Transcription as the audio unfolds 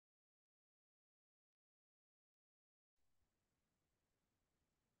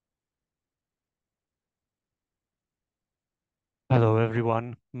Hello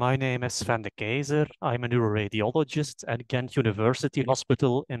everyone, my name is Van de Keyser. I'm a neuroradiologist at Ghent University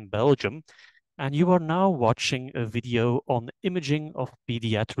Hospital in Belgium, and you are now watching a video on imaging of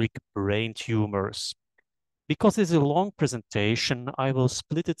pediatric brain tumors. Because it's a long presentation, I will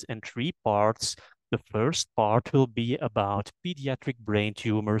split it in three parts. The first part will be about pediatric brain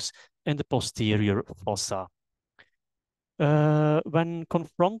tumors in the posterior fossa. When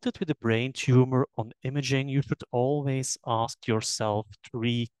confronted with a brain tumor on imaging, you should always ask yourself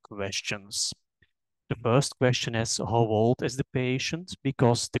three questions. The first question is, how old is the patient?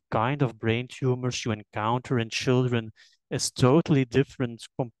 Because the kind of brain tumors you encounter in children is totally different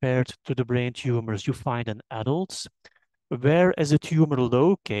compared to the brain tumors you find in adults. Where is a tumor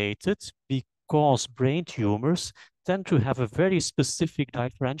located? Because brain tumors tend to have a very specific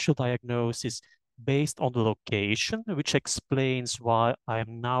differential diagnosis based on the location, which explains why I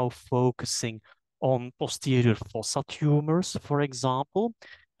am now focusing on posterior fossa tumors, for example.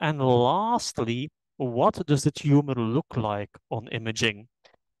 And lastly, what does the tumor look like on imaging?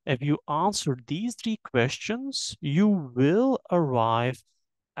 If you answer these three questions, you will arrive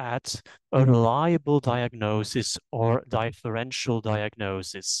at a reliable diagnosis or differential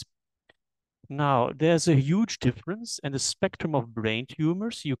diagnosis. Now, there's a huge difference in the spectrum of brain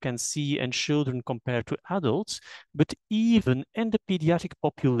tumors you can see in children compared to adults, but even in the pediatric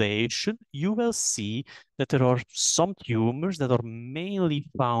population, you will see that there are some tumors that are mainly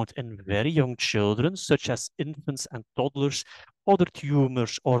found in very young children, such as infants and toddlers. Other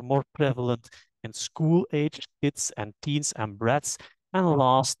tumors are more prevalent in school-aged kids and teens and brats. And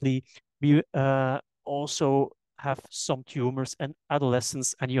lastly, we also have some tumors in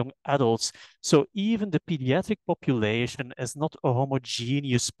adolescents and young adults. So even the pediatric population is not a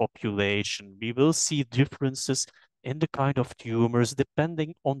homogeneous population. We will see differences in the kind of tumors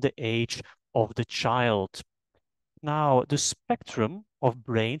depending on the age of the child. Now, the spectrum of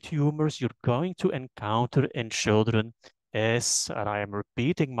brain tumors you're going to encounter in children is, and I am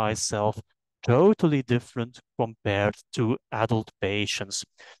repeating myself, totally different compared to adult patients.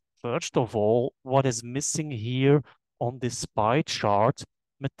 First of all, what is missing here on this pie chart?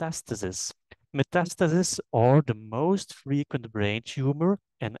 Metastasis. Metastases are the most frequent brain tumor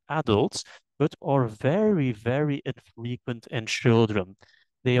in adults, but are very, very infrequent in children.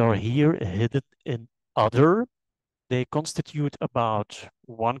 They are here hidden in other. They constitute about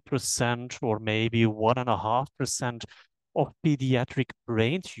 1% or maybe 1.5% of pediatric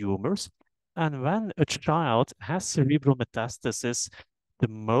brain tumors. And when a child has cerebral metastasis, the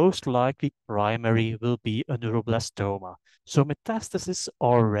most likely primary will be a neuroblastoma. So metastases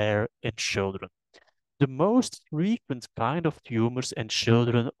are rare in children. The most frequent kind of tumors in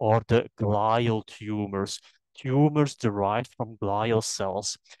children are the glial tumors, tumors derived from glial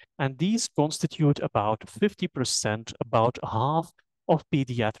cells. And these constitute about 50%, about half of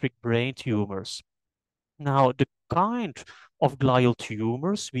pediatric brain tumors. Now, the kind of glial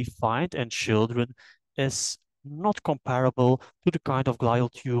tumors we find in children is not comparable to the kind of glial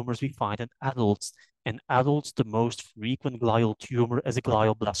tumors we find in adults. In adults, the most frequent glial tumor is a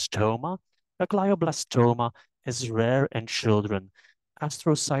glioblastoma. A glioblastoma is rare in children.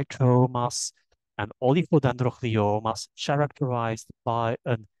 Astrocytomas and oligodendrogliomas characterized by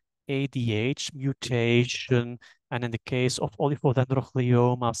an ADH mutation, and in the case of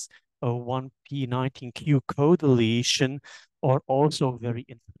oligodendrogliomas, a 1p19q co-deletion are also very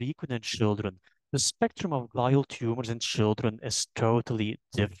infrequent in children. The spectrum of glial tumors in children is totally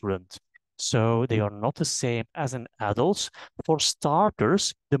different. So they are not the same as in adults. For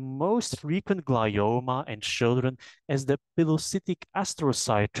starters, the most frequent glioma in children is the pilocytic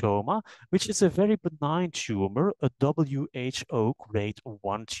astrocytoma, which is a very benign tumor, a WHO grade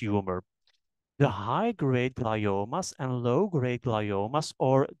 1 tumor. The high-grade gliomas and low-grade gliomas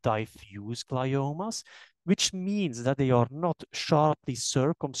are diffuse gliomas, which means that they are not sharply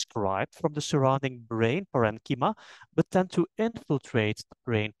circumscribed from the surrounding brain parenchyma, but tend to infiltrate the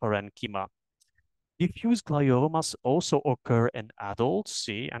brain parenchyma. Diffuse gliomas also occur in adults,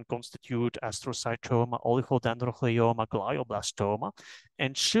 see, and constitute astrocytoma, oligodendroglioma, glioblastoma.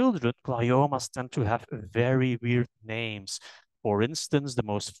 In children, gliomas tend to have very weird names. For instance, the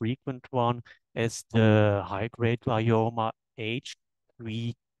most frequent one is the high-grade glioma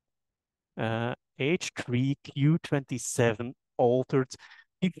H3, H3Q27 altered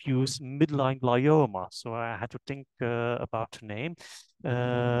diffuse midline glioma. So I had to think about the name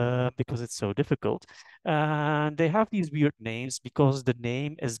because it's so difficult. And they have these weird names because the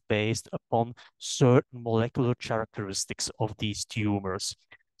name is based upon certain molecular characteristics of these tumors.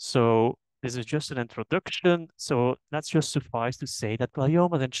 So this is just an introduction. So let's just suffice to say that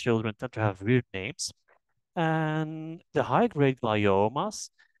gliomas in children tend to have weird names. And the high-grade gliomas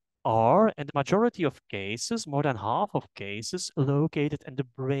are, in the majority of cases, more than half of cases, located in the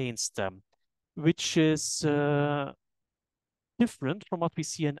brainstem, which is different from what we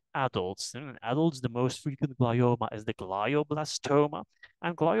see in adults. In adults, the most frequent glioma is the glioblastoma,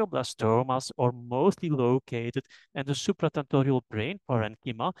 and glioblastomas are mostly located in the supratentorial brain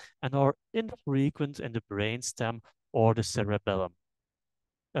parenchyma and are infrequent in the brainstem or the cerebellum.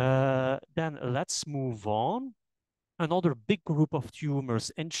 Then let's move on. Another big group of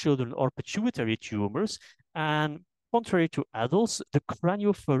tumors in children are pituitary tumors, and contrary to adults, the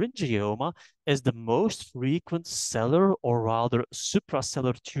craniopharyngioma is the most frequent cellular or rather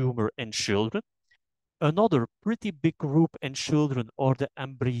supracellular tumor in children. Another pretty big group in children are the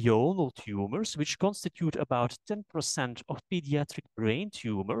embryonal tumors, which constitute about 10% of pediatric brain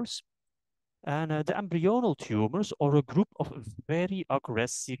tumors. And the embryonal tumors are a group of very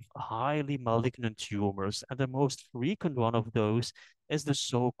aggressive, highly malignant tumors. And the most frequent one of those is the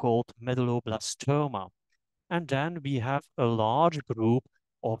so-called medulloblastoma. And then we have a large group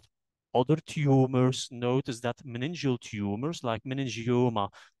of other tumors. Notice that meningeal tumors like meningioma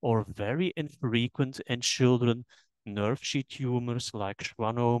are very infrequent in children. Nerve sheath tumors like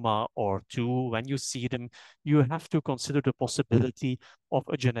schwannoma or two, when you see them, you have to consider the possibility of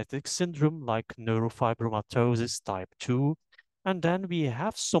a genetic syndrome like neurofibromatosis type 2. And then we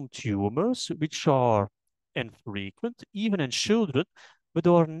have some tumors which are infrequent, even in children, but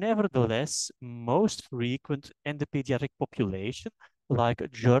are nevertheless most frequent in the pediatric population,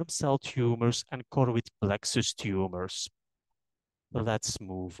 like germ cell tumors and choroid plexus tumors. Let's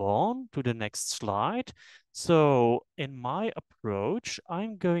move on to the next slide. So in my approach,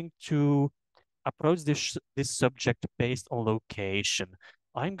 I'm going to approach this subject based on location.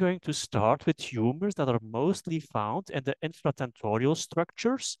 I'm going to start with tumors that are mostly found in the infratentorial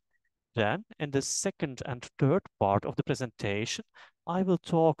structures. Then, in the second and third part of the presentation, I will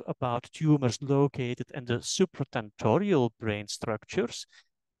talk about tumors located in the supratentorial brain structures.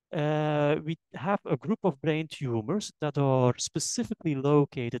 We have a group of brain tumors that are specifically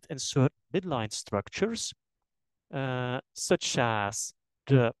located in certain midline structures, such as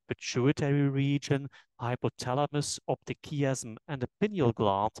the pituitary region, hypothalamus, optic chiasm, and the pineal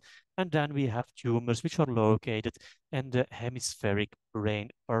gland. And then we have tumors which are located in the hemispheric brain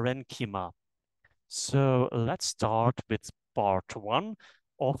parenchyma. So let's start with part one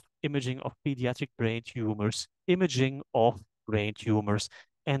of imaging of pediatric brain tumors, imaging of brain tumors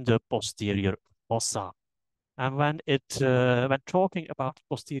and the posterior fossa. And when talking about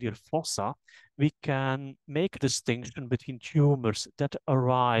posterior fossa, we can make a distinction between tumors that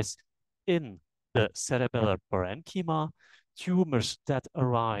arise in the cerebellar parenchyma, tumors that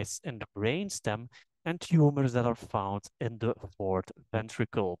arise in the brainstem, and tumors that are found in the fourth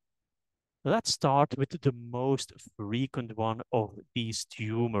ventricle. Let's start with the most frequent one of these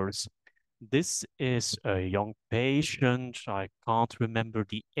tumors. This is a young patient. I can't remember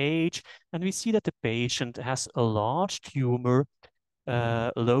the age. And we see that the patient has a large tumor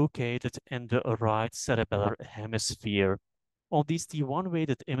located in the right cerebellar hemisphere. On these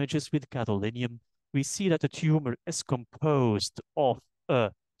T1-weighted images with gadolinium, we see that the tumor is composed of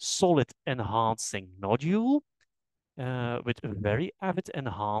a solid enhancing nodule with a very avid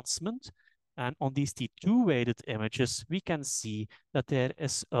enhancement. And on these T2 weighted images, we can see that there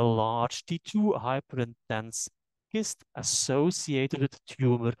is a large T2 hyperintense cyst associated with the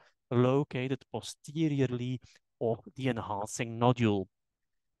tumor located posteriorly of the enhancing nodule.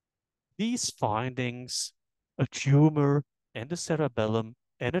 These findings, a tumor in the cerebellum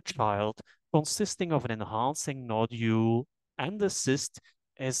in a child consisting of an enhancing nodule and a cyst,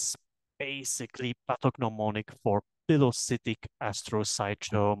 is basically pathognomonic for pilocytic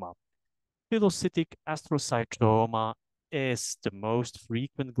astrocytoma. Pilocytic astrocytoma is the most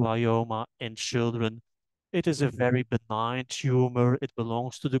frequent glioma in children. It is a very benign tumor. It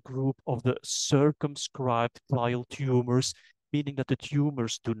belongs to the group of the circumscribed glial tumors, meaning that the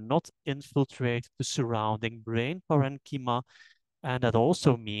tumors do not infiltrate the surrounding brain parenchyma. And that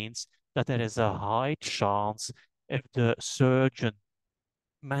also means that there is a high chance, if the surgeon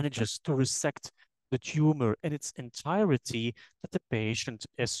manages to resect the tumor in its entirety, that the patient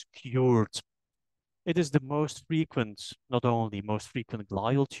is cured. It is the most frequent, not only most frequent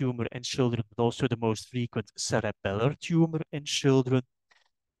glial tumor in children, but also the most frequent cerebellar tumor in children.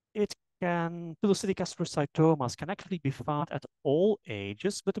 It Pilocytic astrocytomas can actually be found at all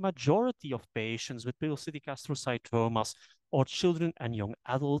ages, but the majority of patients with pilocytic astrocytomas are children and young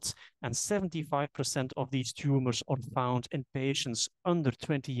adults, and 75% of these tumors are found in patients under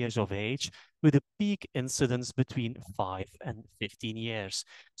 20 years of age, with a peak incidence between 5 and 15 years.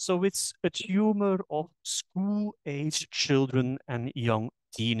 So it's a tumor of school-age children and young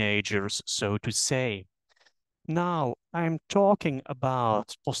teenagers, so to say. Now, I'm talking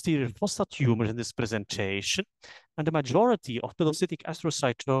about posterior fossa tumors in this presentation, and the majority of pilocytic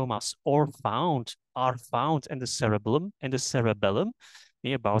astrocytomas are found in the cerebellum.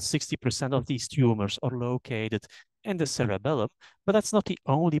 About 60% of these tumors are located in the cerebellum, but that's not the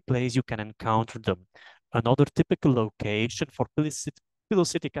only place you can encounter them. Another typical location for pilocytic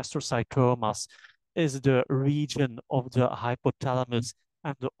astrocytomas is the region of the hypothalamus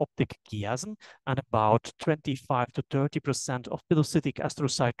and the optic chiasm, and about 25 to 30% of pilocytic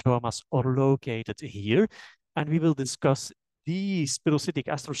astrocytomas are located here. And we will discuss these pilocytic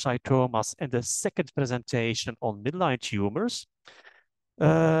astrocytomas in the second presentation on midline tumors.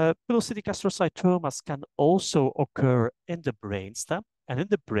 Pilocytic astrocytomas can also occur in the brainstem, and in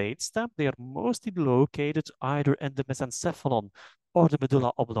the brainstem, they are mostly located either in the mesencephalon or the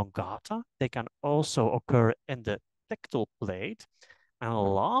medulla oblongata. They can also occur in the tectal plate. And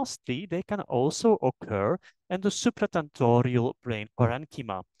lastly, they can also occur in the supratentorial brain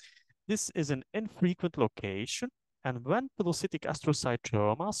parenchyma. This is an infrequent location, and when pilocytic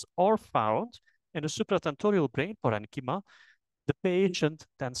astrocytomas are found in the supratentorial brain parenchyma, the patient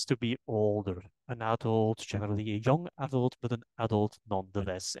tends to be older, an adult, generally a young adult, but an adult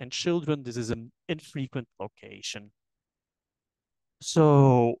nonetheless. In children, this is an infrequent location.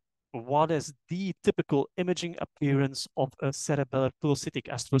 So, what is the typical imaging appearance of a cerebellar pilocytic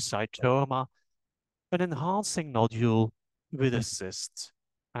astrocytoma? An enhancing nodule with a cyst.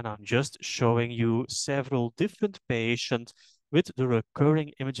 And I'm just showing you several different patients with the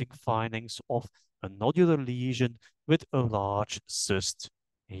recurring imaging findings of a nodular lesion with a large cyst.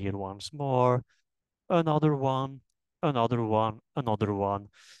 Here once more, another one, another one, another one.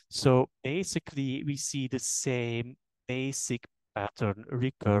 So basically, we see the same basic pattern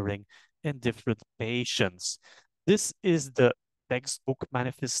recurring in different patients. This is the textbook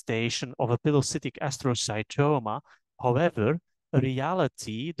manifestation of a pilocytic astrocytoma. However,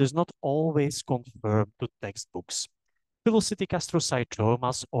 reality does not always confirm the textbooks. Pilocytic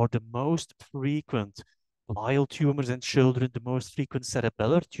astrocytomas are the most frequent glial tumors in children, the most frequent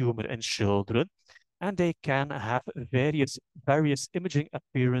cerebellar tumor in children, and they can have various imaging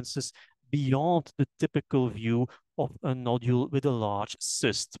appearances beyond the typical view of a nodule with a large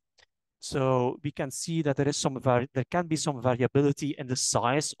cyst. So we can see that there can be some variability in the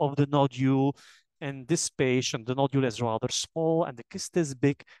size of the nodule. In this patient, the nodule is rather small and the cyst is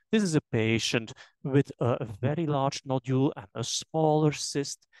big. This is a patient with a very large nodule and a smaller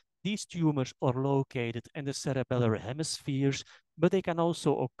cyst. These tumors are located in the cerebellar hemispheres, but they can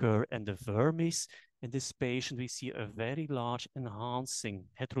also occur in the vermis. In this patient, we see a very large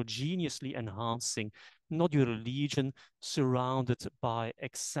heterogeneously enhancing nodular lesion surrounded by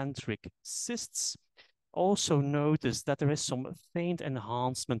eccentric cysts. Also notice that there is some faint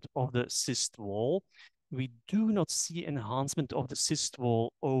enhancement of the cyst wall. We do not see enhancement of the cyst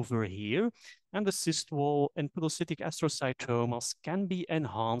wall over here, and the cyst wall in pilocytic astrocytomas can be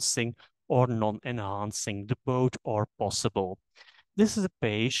enhancing or non-enhancing. The both are possible. This is a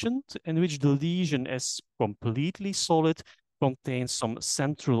patient in which the lesion is completely solid, contains some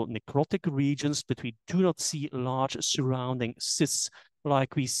central necrotic regions, but we do not see large surrounding cysts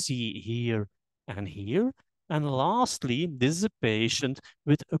like we see here and here. And lastly, this is a patient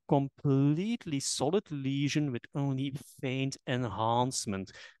with a completely solid lesion with only faint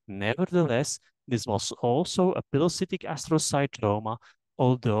enhancement. Nevertheless, this was also a pilocytic astrocytoma,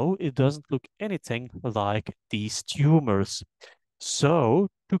 although it doesn't look anything like these tumors. So,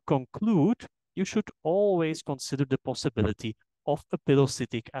 to conclude, you should always consider the possibility of a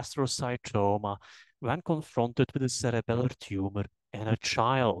pilocytic astrocytoma when confronted with a cerebellar tumor in a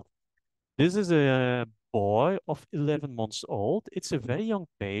child. This is a boy of 11 months old. It's a very young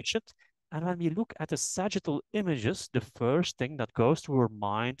patient. And when we look at the sagittal images, the first thing that goes to our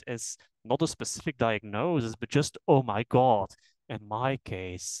mind is not a specific diagnosis, but just, oh my God, in my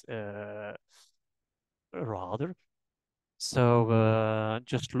case, rather. So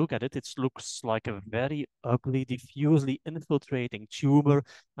just look at it. It looks like a very ugly, diffusely infiltrating tumor.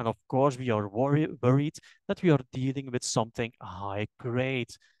 And of course, we are worried that we are dealing with something high grade.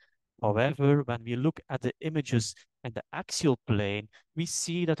 However, when we look at the images and the axial plane, we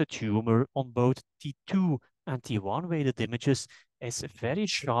see that the tumor on both T2 And the one-weighted images is very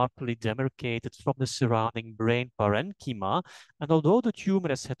sharply demarcated from the surrounding brain parenchyma. And although the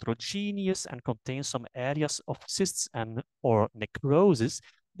tumor is heterogeneous and contains some areas of cysts and or necrosis,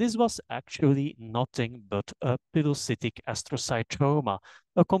 this was actually nothing but a pilocytic astrocytoma,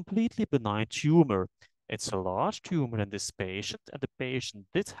 a completely benign tumor. It's a large tumor in this patient, and the patient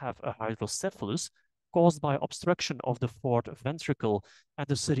did have a hydrocephalus caused by obstruction of the fourth ventricle and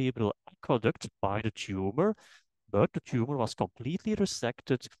the cerebral aqueduct by the tumor, but the tumor was completely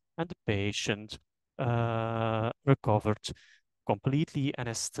resected and the patient recovered completely and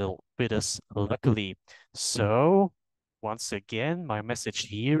is still with us, luckily. So, once again, my message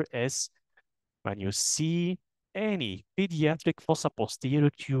here is when you see any pediatric fossa posterior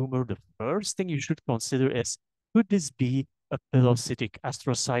tumor, the first thing you should consider is, could this be a pilocytic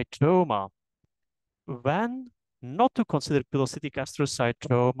astrocytoma? When not to consider pilocytic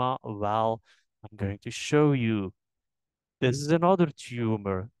astrocytoma, well, I'm going to show you. This is another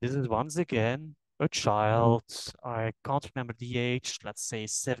tumor. This is once again a child. I can't remember the age, let's say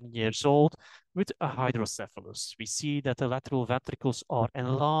 7 years old, with a hydrocephalus. We see that the lateral ventricles are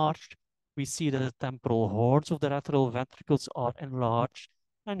enlarged. We see that the temporal horns of the lateral ventricles are enlarged.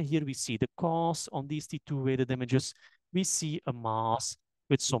 And here we see the cause on these T2 weighted images. We see a mass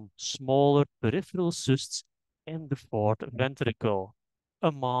with some smaller peripheral cysts in the fourth ventricle.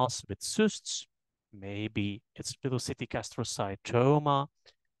 A mass with cysts. Maybe it's pilocytic astrocytoma,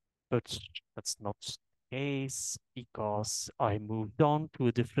 but that's not the case because I moved on to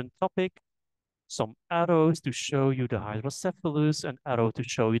a different topic. Some arrows to show you the hydrocephalus, an arrow to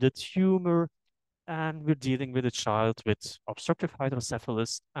show you the tumor, and we're dealing with a child with obstructive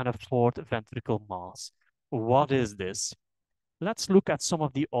hydrocephalus and a fourth ventricle mass. What is this? Let's look at some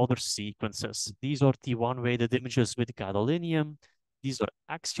of the other sequences. These are T1 weighted images with gadolinium. These are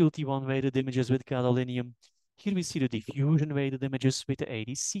axial T1 weighted images with gadolinium. Here we see the diffusion weighted images with the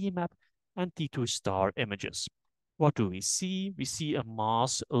ADC map and T2 star images. What do we see? We see a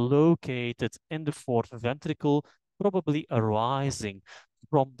mass located in the fourth ventricle, probably arising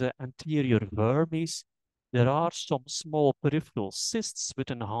from the anterior vermis. There are some small peripheral cysts with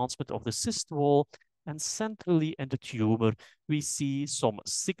enhancement of the cyst wall, and centrally in the tumor, we see some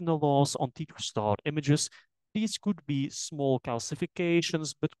signal loss on T2 star images. These could be small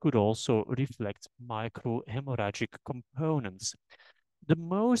calcifications, but could also reflect microhemorrhagic components. The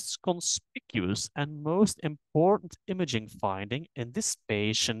most conspicuous and most important imaging finding in this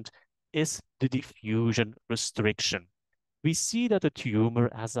patient is the diffusion restriction. We see that the tumor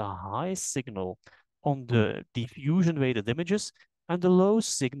has a high signal on the diffusion weighted images and a low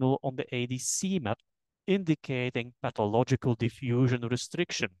signal on the ADC map, indicating pathological diffusion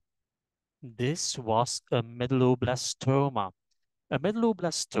restriction. This was a medulloblastoma. A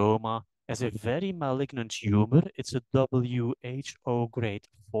medulloblastoma is a very malignant tumor. It's a WHO grade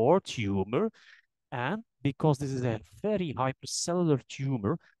 4 tumor. And because this is a very hypercellular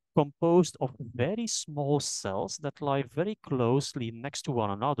tumor composed of very small cells that lie very closely next to one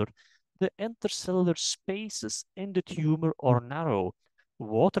another, the intercellular spaces in the tumor are narrow.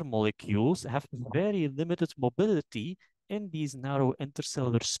 Water molecules have very limited mobility in these narrow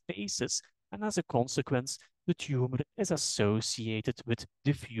intercellular spaces, and as a consequence, the tumor is associated with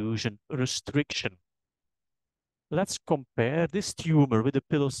diffusion restriction. Let's compare this tumor with the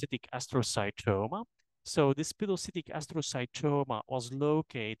pilocytic astrocytoma. So this pilocytic astrocytoma was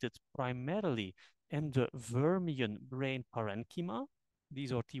located primarily in the vermian brain parenchyma.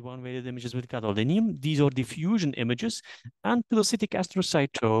 These are T1 weighted images with gadolinium. These are diffusion images, and pilocytic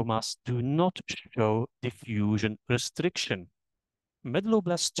astrocytomas do not show diffusion restriction.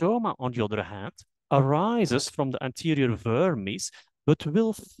 Medulloblastoma, on the other hand, arises from the anterior vermis, but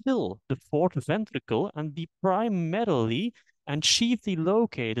will fill the fourth ventricle and be primarily and chiefly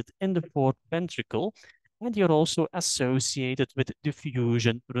located in the fourth ventricle, and they are also associated with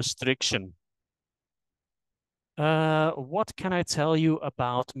diffusion restriction. What can I tell you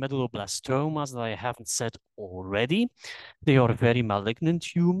about medulloblastomas that I haven't said already? They are very malignant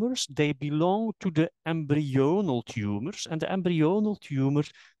tumors. They belong to the embryonal tumors, and the embryonal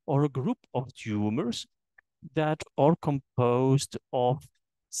tumors are a group of tumors that are composed of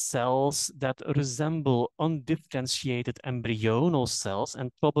cells that resemble undifferentiated embryonal cells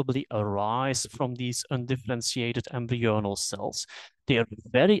and probably arise from these undifferentiated embryonal cells. They are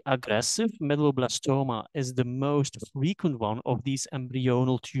very aggressive. Medulloblastoma is the most frequent one of these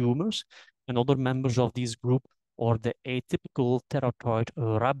embryonal tumors, and other members of this group are the atypical teratoid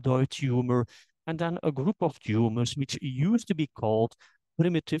rhaboid tumor, and then a group of tumors which used to be called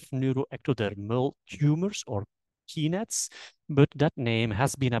primitive neuroectodermal tumors or PNETs, but that name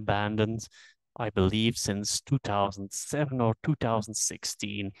has been abandoned. I believe, since 2007 or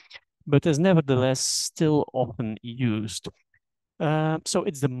 2016, but is nevertheless still often used. So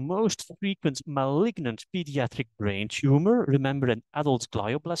it's the most frequent malignant pediatric brain tumor. Remember, an adult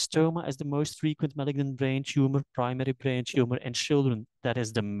glioblastoma is the most frequent malignant brain tumor, primary brain tumor. In children, that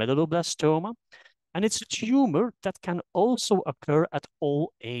is the medulloblastoma. And it's a tumor that can also occur at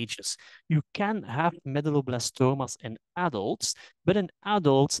all ages. You can have medulloblastomas in adults, but in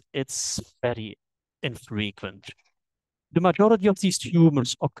adults, it's very infrequent. The majority of these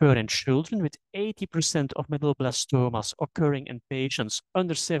tumors occur in children, with 80% of medulloblastomas occurring in patients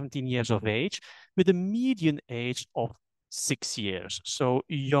under 17 years of age, with a median age of 6 years. So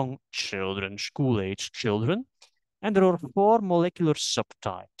young children, school-age children. And there are 4 molecular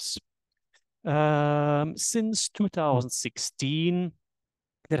subtypes. Since 2016,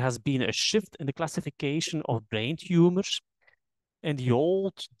 there has been a shift in the classification of brain tumors. In the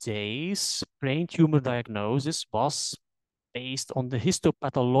old days, brain tumor diagnosis was based on the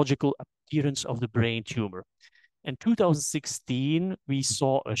histopathological appearance of the brain tumor. In 2016, we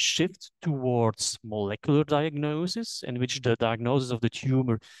saw a shift towards molecular diagnosis, in which the diagnosis of the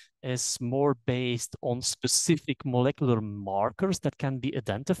tumor is more based on specific molecular markers that can be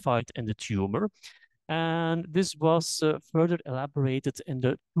identified in the tumor. And this was further elaborated in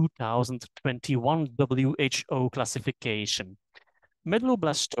the 2021 WHO classification.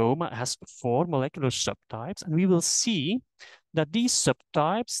 Medulloblastoma has 4 molecular subtypes, and we will see that these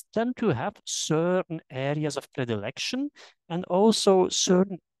subtypes tend to have certain areas of predilection and also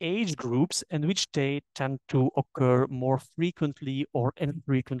certain age groups in which they tend to occur more frequently or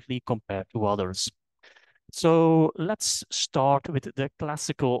infrequently compared to others. So let's start with the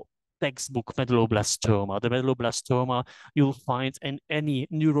classical textbook medulloblastoma. The medulloblastoma you'll find in any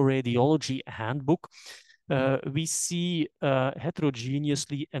neuroradiology handbook. We see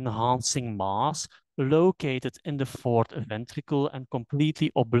heterogeneously enhancing mass located in the fourth ventricle and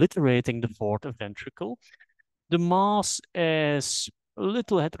completely obliterating the fourth ventricle. The mass is a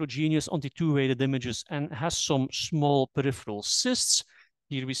little heterogeneous on the 2-weighted images and has some small peripheral cysts.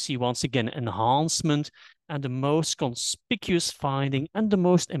 Here we see once again enhancement, and the most conspicuous finding and the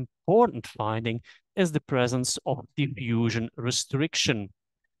most important finding is the presence of diffusion restriction.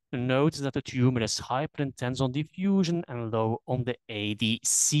 Note that the tumor is hyperintense on diffusion and low on the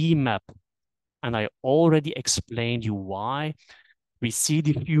ADC map. And I already explained you why. We see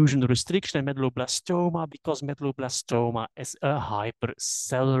diffusion restriction in medulloblastoma because medulloblastoma is a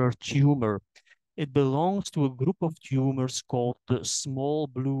hypercellular tumor. It belongs to a group of tumors called the small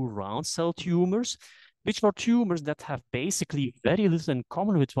blue round cell tumors, which are tumors that have basically very little in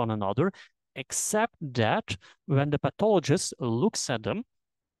common with one another, except that when the pathologist looks at them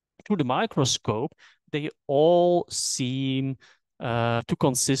through the microscope, they all seem to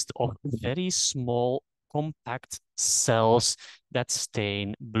consist of very small, compact cells that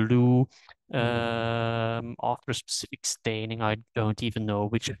stain blue after a specific staining. I don't even know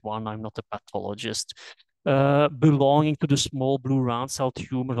which one. I'm not a pathologist. Belonging to the small blue round cell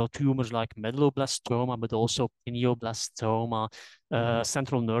tumors or tumors like medulloblastoma, but also pineoblastoma,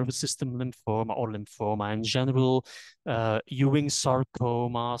 central nervous system lymphoma or lymphoma in general, Ewing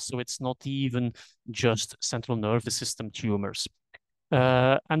sarcoma. So it's not even just central nervous system tumors.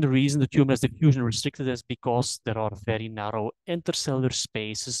 And the reason the tumor is diffusion restricted is because there are very narrow intercellular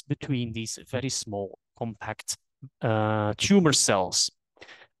spaces between these very small, compact tumor cells.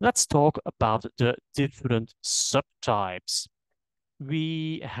 Let's talk about the different subtypes.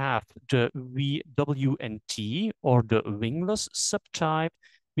 We have the VWNT, or the wingless subtype.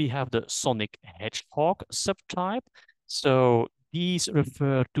 We have the sonic hedgehog subtype. So these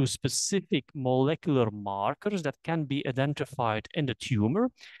refer to specific molecular markers that can be identified in the tumor.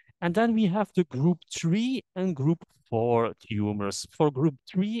 And then we have the group 3 and group 4 tumors. For group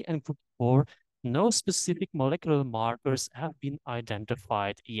 3 and group 4, no specific molecular markers have been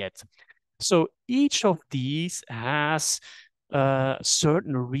identified yet. So each of these has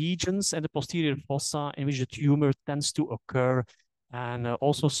certain regions in the posterior fossa in which the tumor tends to occur, and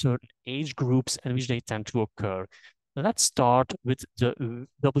also certain age groups in which they tend to occur. Let's start with the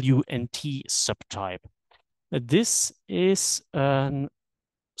WNT subtype. This is a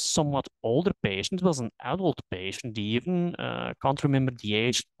somewhat older patient. It was an adult patient even, can't remember the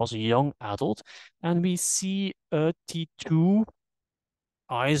age, it was a young adult. And we see a T2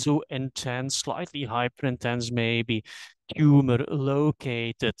 iso-intense, slightly hyperintense maybe, tumor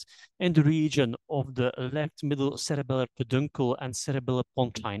located in the region of the left middle cerebellar peduncle and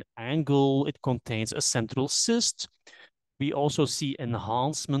cerebellopontine angle. It contains a central cyst. We also see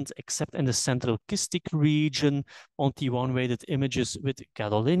enhancement, except in the central kystic region, on T1-weighted images with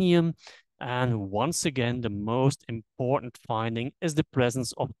gadolinium. And once again, the most important finding is the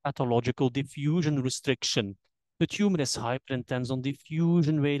presence of pathological diffusion restriction. The tumor is hyperintense on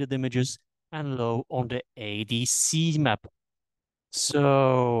diffusion-weighted images and low on the ADC map.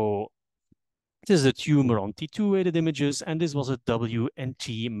 So this is a tumor on T2-weighted images, and this was a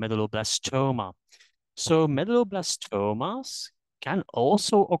WNT medulloblastoma. So medulloblastomas can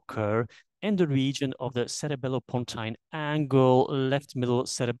also occur in the region of the cerebellopontine angle, left middle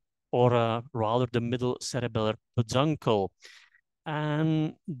or rather the middle cerebellar peduncle.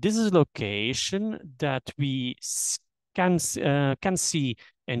 And this is a location that we can see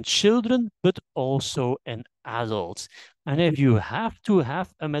in children, but also in adults. And if you have to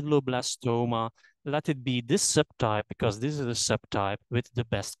have a medulloblastoma, let it be this subtype, because this is the subtype with the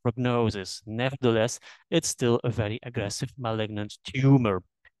best prognosis. Nevertheless, it's still a very aggressive malignant tumor.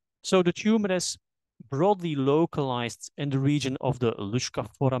 So the tumor is broadly localized in the region of the Luschka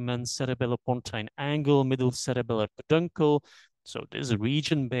foramen, cerebellopontine angle, middle cerebellar peduncle. So this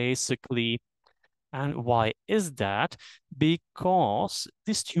region basically. And why is that? Because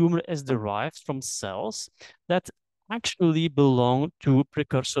this tumor is derived from cells that actually belong to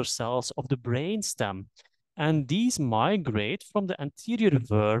precursor cells of the brainstem. And these migrate from the anterior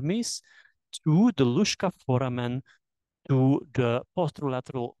vermis to the Luschka foramen to the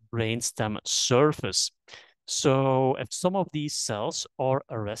posterolateral brainstem surface. So if some of these cells are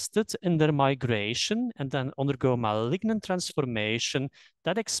arrested in their migration and then undergo malignant transformation,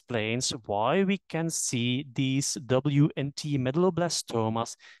 that explains why we can see these WNT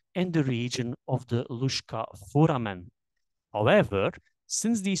medulloblastomas in the region of the Luschka foramen. However,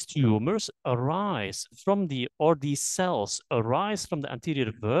 since these tumors arise from these cells arise from the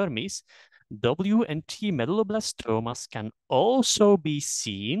anterior vermis, WNT medulloblastomas can also be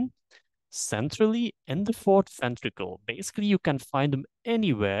seen centrally in the fourth ventricle. Basically, you can find them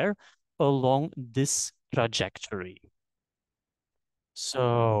anywhere along this trajectory.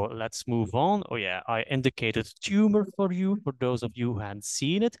 So let's move on. Oh yeah, I indicated tumor for you, for those of you who hadn't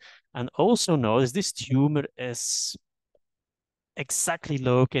seen it. And also notice this tumor is exactly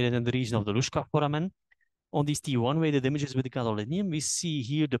located in the region of the Luschka foramen. On these T1-weighted images with the gadolinium, we see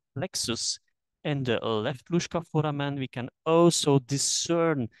here the plexus in the left Luschka foramen. We can also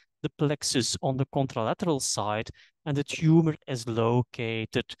discern the plexus on the contralateral side, and the tumor is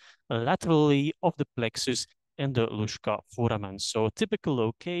located laterally of the plexus in the Luschka foramen. So typical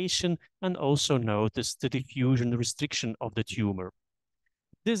location, and also notice the diffusion restriction of the tumor.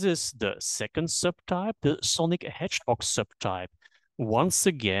 This is the second subtype, the sonic hedgehog subtype. Once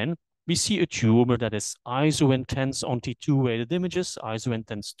again, we see a tumor that is iso-intense on T2-weighted images,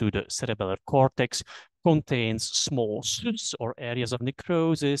 iso-intense to the cerebellar cortex, contains small cysts or areas of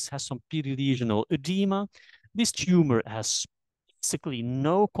necrosis, has some perilesional edema. This tumor has basically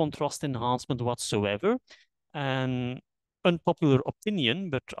no contrast enhancement whatsoever. An unpopular opinion,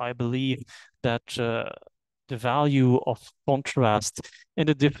 but I believe that the value of contrast in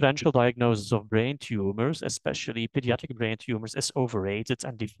the differential diagnosis of brain tumors, especially pediatric brain tumors, is overrated,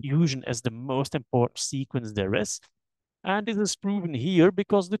 and diffusion is the most important sequence there is. And this is proven here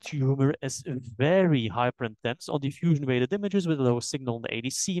because the tumor is very hyperintense on diffusion-weighted images with low signal on the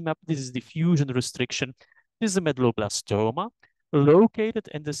ADC map. This is diffusion restriction. This is a medulloblastoma located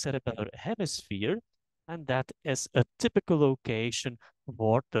in the cerebellar hemisphere, and that is a typical location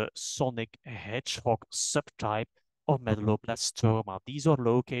for the sonic hedgehog subtype of medulloblastoma. These are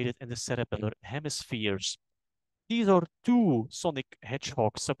located in the cerebellar hemispheres. These are two sonic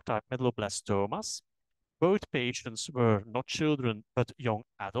hedgehog subtype medulloblastomas. Both patients were not children, but young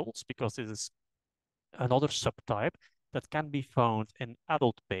adults, because this is another subtype that can be found in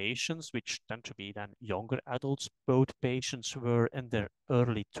adult patients, which tend to be then younger adults. Both patients were in their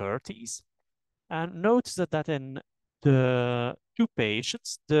early 30s. And notice that in the two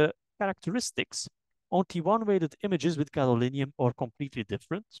patients, the characteristics on T1-weighted images with gadolinium are completely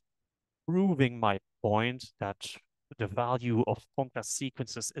different, proving my point that the value of contrast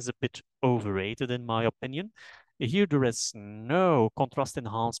sequences is a bit overrated in my opinion. Here there is no contrast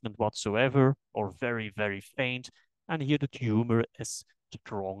enhancement whatsoever, or very, very faint, and here the tumor is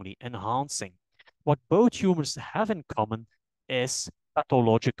strongly enhancing. What both tumors have in common is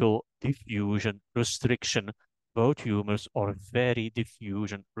pathological diffusion restriction. Both tumors are very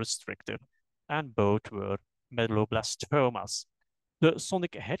diffusion restrictive, and both were medulloblastomas. The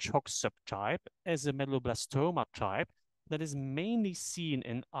sonic hedgehog subtype is a medulloblastoma type that is mainly seen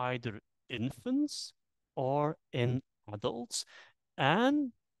in either infants or in adults,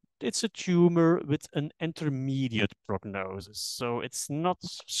 and it's a tumor with an intermediate prognosis. So it's not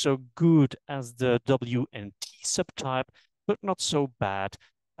so good as the WNT subtype, but not so bad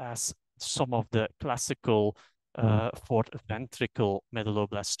as some of the classical fourth ventricle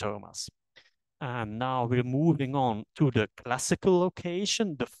medulloblastomas. And now we're moving on to the classical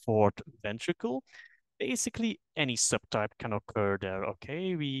location, the fourth ventricle. Basically, any subtype can occur there,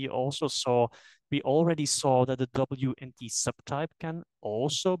 okay? We already saw that the WNT subtype can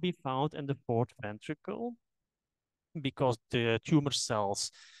also be found in the fourth ventricle because the tumor cells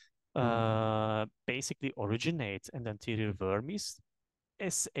basically originate in the anterior vermis.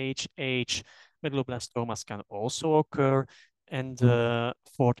 SHH medulloblastomas can also occur in the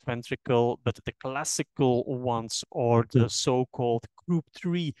fourth ventricle, but the classical ones are the so-called group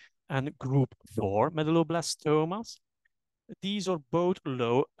 3 and group 4 medulloblastomas. These are both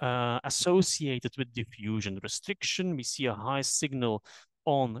low associated with diffusion restriction. We see a high signal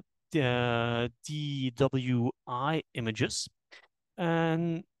on the DWI images.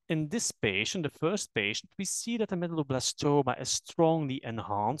 And in this patient, the first patient, we see that the medulloblastoma is strongly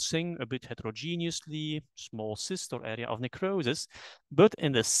enhancing, a bit heterogeneously, small cyst or area of necrosis. But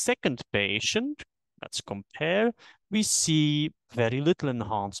in the second patient, let's compare, we see very little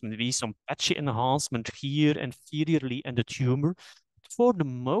enhancement. We see some patchy enhancement here inferiorly in the tumor. For the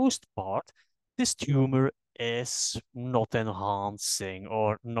most part, this tumor is not enhancing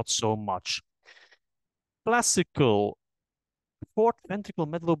or not so much. Classical fourth ventricle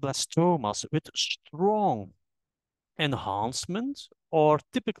medulloblastomas with strong enhancement are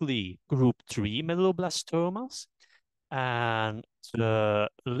typically group 3 medulloblastomas, and the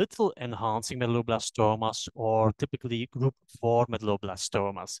little enhancing medulloblastomas are typically group 4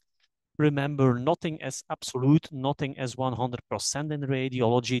 medulloblastomas. Remember, nothing is absolute, nothing is 100% in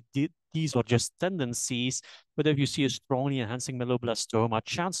radiology. These are just tendencies, but if you see a strongly enhancing medulloblastoma,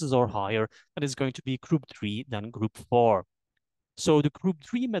 chances are higher that it's going to be group 3 than group 4. So the group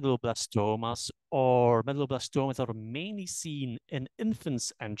 3 medulloblastomas or medulloblastomas are mainly seen in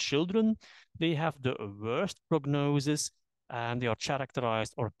infants and children. They have the worst prognosis, and they are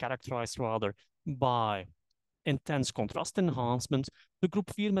characterized rather by intense contrast enhancement. The group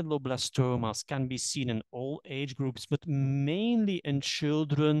 4 medulloblastomas can be seen in all age groups, but mainly in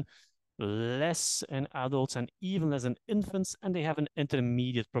children, less in adults, and even less in infants, and they have an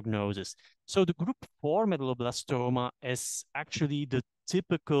intermediate prognosis. So the group 4 medulloblastoma is actually the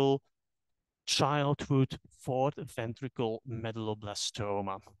typical childhood fourth ventricle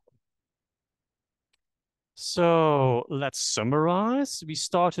medulloblastoma. So let's summarize. We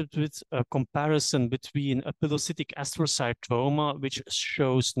started with a comparison between a pilocytic astrocytoma, which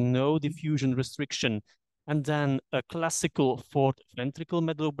shows no diffusion restriction, and then a classical fourth ventricle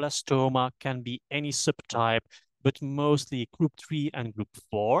medulloblastoma can be any subtype, but mostly group 3 and group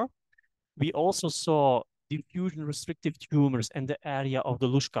 4. We also saw diffusion restrictive tumors in the area of the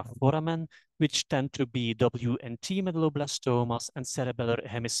Luschka foramen, which tend to be WNT medulloblastomas and cerebellar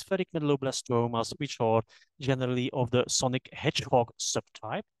hemispheric medulloblastomas, which are generally of the sonic hedgehog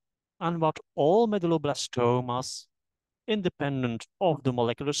subtype. And what all medulloblastomas, independent of the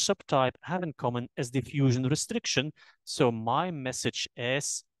molecular subtype, have in common is diffusion restriction. So my message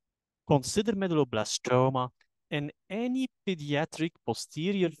is consider medulloblastoma in any pediatric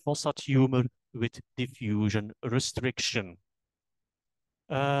posterior fossa tumor with diffusion restriction.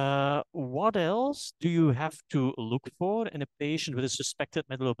 What else do you have to look for in a patient with a suspected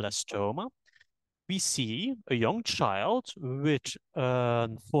medulloblastoma? We see a young child with a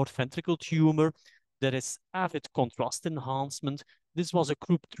fourth ventricle tumor. There is avid contrast enhancement. This was a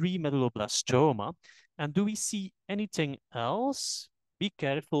group 3 medulloblastoma. And do we see anything else? Be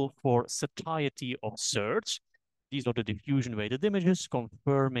careful for satiety of search. These are the diffusion-weighted images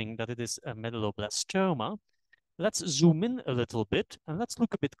confirming that it is a medulloblastoma. Let's zoom in a little bit and let's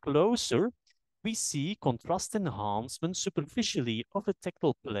look a bit closer. We see contrast enhancement superficially of the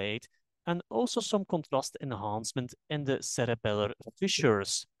tectal plate and also some contrast enhancement in the cerebellar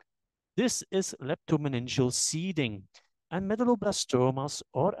fissures. This is leptomeningeal seeding, and medulloblastomas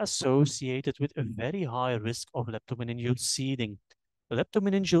are associated with a very high risk of leptomeningeal seeding.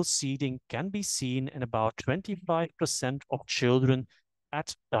 Leptomeningeal seeding can be seen in about 25% of children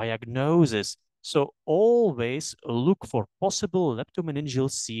at diagnosis. So always look for possible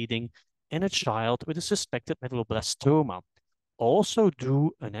leptomeningeal seeding in a child with a suspected medulloblastoma. Also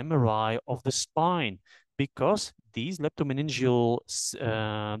do an MRI of the spine because these leptomeningeal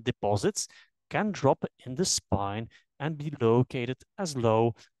deposits can drop in the spine and be located as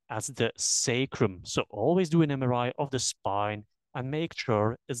low as the sacrum. So always do an MRI of the spine and make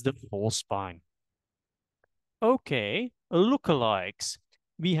sure it's the full spine. Okay, lookalikes.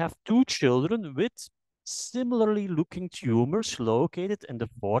 We have two children with similarly looking tumors located in the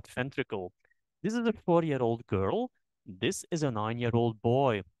fourth ventricle. This is a 4-year-old girl. This is a 9-year-old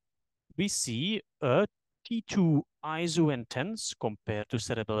boy. we see a T2 isointense compared to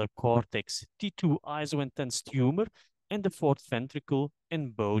cerebellar cortex, T2 isointense tumor in the fourth ventricle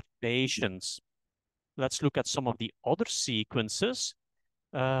in both patients. Let's look at some of the other sequences.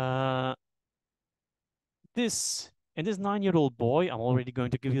 In this 9-year-old boy, I'm already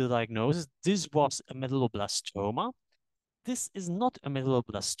going to give you the diagnosis. This was a medulloblastoma. This is not a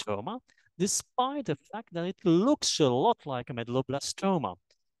medulloblastoma, despite the fact that it looks a lot like a medulloblastoma.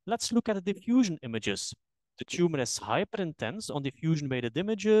 Let's look at the diffusion images. The tumor is hyperintense on diffusion-weighted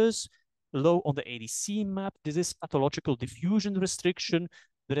images, low on the ADC map. This is pathological diffusion restriction.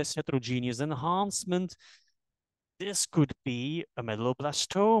 There is heterogeneous enhancement. This could be a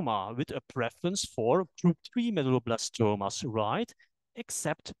medulloblastoma with a preference for group 3 medulloblastomas, right?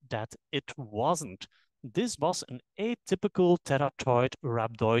 Except that it wasn't. This was an atypical teratoid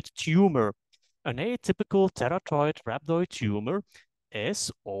rhabdoid tumor. An atypical teratoid rhabdoid tumor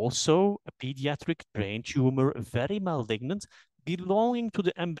is also a pediatric brain tumor, very malignant, belonging to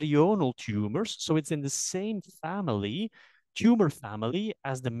the embryonal tumors. So it's in the same family, tumor family,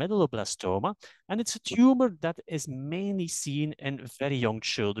 as the medulloblastoma. And it's a tumor that is mainly seen in very young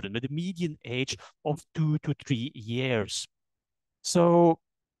children with a median age of 2 to 3 years. So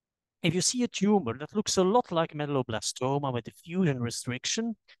if you see a tumor that looks a lot like medulloblastoma with diffusion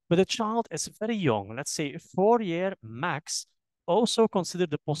restriction, but the child is very young, let's say 4-year max, also consider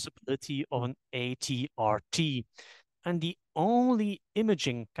the possibility of an ATRT. And the only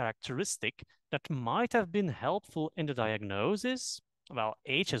imaging characteristic that might have been helpful in the diagnosis, well,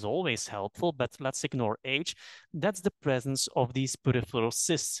 age is always helpful, but let's ignore age, that's the presence of these peripheral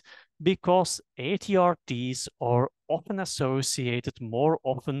cysts, because ATRTs are often associated more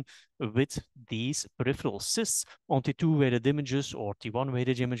often with these peripheral cysts on T2 weighted images or T1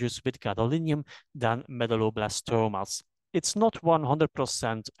 weighted images with gadolinium than medulloblastomas. It's not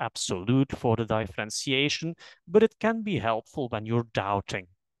 100% absolute for the differentiation, but it can be helpful when you're doubting.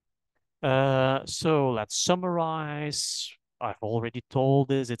 So let's summarize. I've already told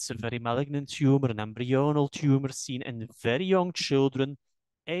this, it's a very malignant tumor, an embryonal tumor seen in very young children.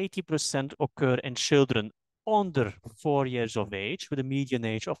 80% occur in children under 4 years of age with a median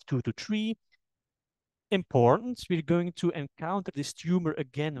age of 2 to 3. Important, we're going to encounter this tumor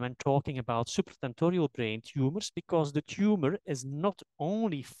again when talking about supratentorial brain tumors, because the tumor is not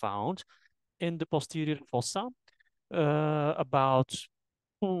only found in the posterior fossa, about,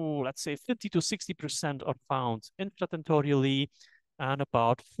 let's say 50 to 60% are found infratentorially, and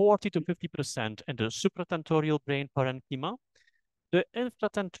about 40 to 50% in the supratentorial brain parenchyma. The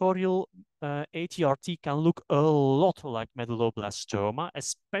infratentorial ATRT can look a lot like medulloblastoma,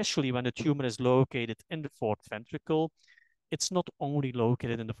 especially when the tumor is located in the fourth ventricle. It's not only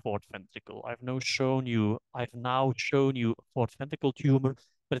located in the fourth ventricle. I've now shown you a fourth ventricle tumor,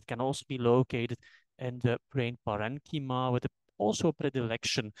 but it can also be located in the brain parenchyma with also a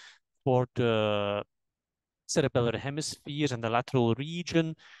predilection for the cerebellar hemispheres and the lateral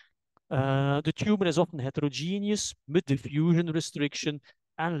region. The tumor is often heterogeneous with diffusion restriction,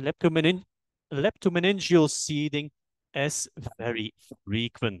 and leptomeningeal seeding is very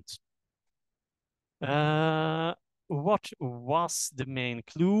frequent. What was the main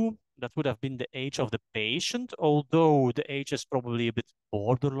clue? That would have been the age of the patient, although the age is probably a bit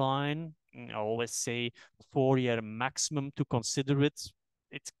borderline. I always say 4-year maximum to consider it.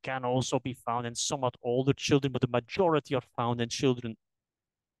 It can also be found in somewhat older children, but the majority are found in children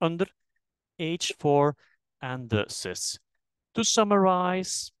under age 4 and the cysts. To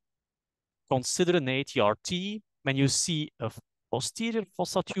summarize, consider an ATRT when you see a posterior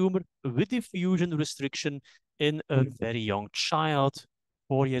fossa tumor with diffusion restriction in a very young child,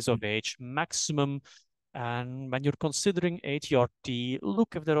 4 years of age maximum. And when you're considering ATRT,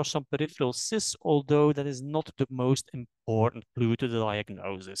 look if there are some peripheral cysts, although that is not the most important clue to the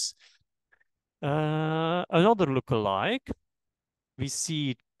diagnosis. Another lookalike, we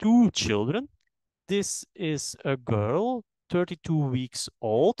see 2 children. This is a girl, 32 weeks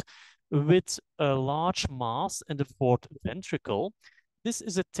old, with a large mass in the fourth ventricle. This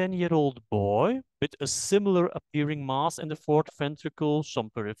is a 10-year-old boy with a similar appearing mass in the fourth ventricle, some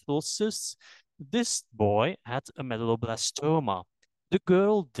peripheral cysts. This boy had a medulloblastoma. The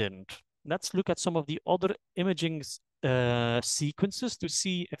girl didn't. Let's look at some of the other imaging sequences to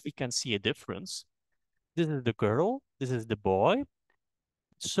see if we can see a difference. This is the girl, this is the boy.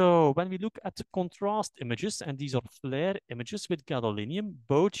 So when we look at the contrast images, and these are FLAIR images with gadolinium,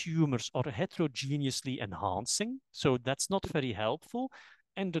 both tumors are heterogeneously enhancing. So that's not very helpful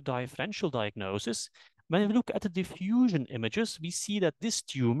in the differential diagnosis. When we look at the diffusion images, we see that this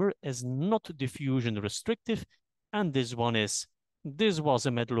tumor is not diffusion restrictive, and this one is. This was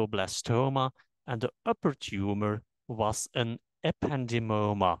a medulloblastoma, and the upper tumor was an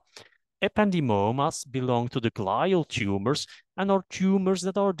ependymoma. Ependymomas belong to the glial tumors and are tumors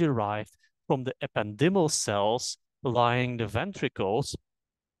that are derived from the ependymal cells lining the ventricles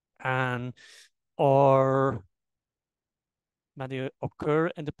and are they occur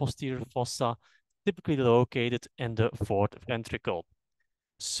in the posterior fossa, typically located in the fourth ventricle.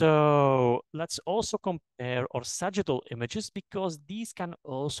 So let's also compare our sagittal images because these can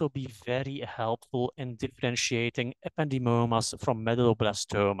also be very helpful in differentiating ependymomas from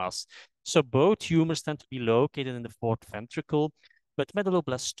medulloblastomas. So both tumors tend to be located in the fourth ventricle, but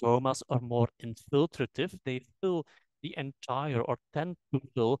medulloblastomas are more infiltrative. They fill the entire or tend to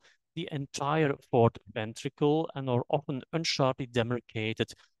fill the entire fourth ventricle and are often unsharply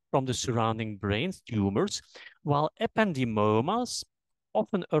demarcated from the surrounding brain tumors, while ependymomas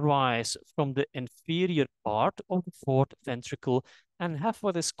often arise from the inferior part of the fourth ventricle and have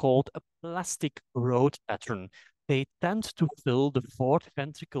what is called a plastic growth pattern. They tend to fill the fourth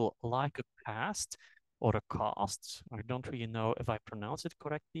ventricle like a cast or a cast. I don't really know if I pronounce it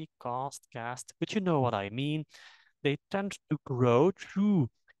correctly, cast, but you know what I mean. They tend to grow through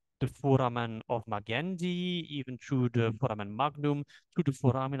the foramen of Magendie, even through the foramen magnum, through the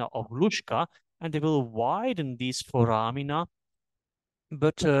foramina of Luschka, and they will widen these foramina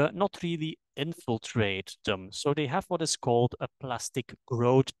but not really infiltrate them. So they have what is called a plastic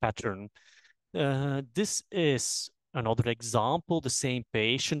growth pattern. This is another example, the same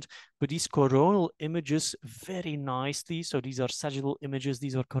patient, but these coronal images very nicely, so these are sagittal images,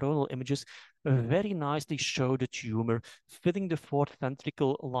 these are coronal images, very nicely show the tumor filling the fourth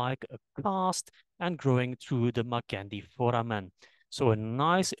ventricle like a cast and growing through the Magendie foramen. So a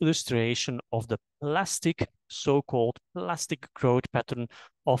nice illustration of the plastic, so-called plastic growth pattern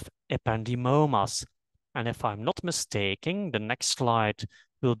of ependymomas. And if I'm not mistaken, the next slide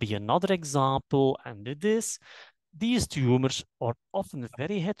will be another example, and it is these tumors are often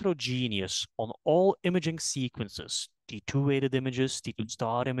very heterogeneous on all imaging sequences. T2 weighted images, T2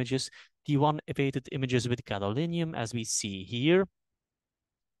 star images, T1 weighted images with gadolinium, as we see here.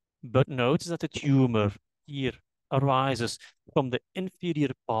 But notice that the tumor here arises from the inferior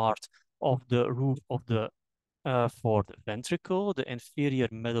part of the roof of the fourth ventricle, the inferior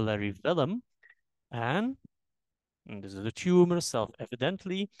medullary velum, and this is the tumor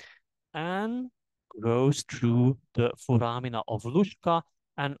self-evidently, and grows through the foramina of Luschka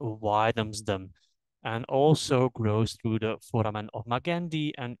and widens them, and also grows through the foramen of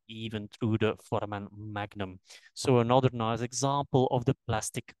Magendie and even through the foramen magnum. So another nice example of the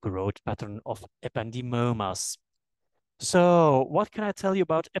plastic growth pattern of ependymomas. So what can I tell you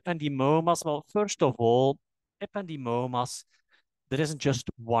about ependymomas? Well, first of all, ependymomas, there isn't just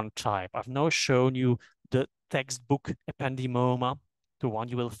one type. I've now shown you the textbook ependymoma, the one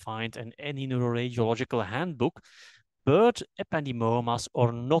you will find in any neuroradiological handbook, but ependymomas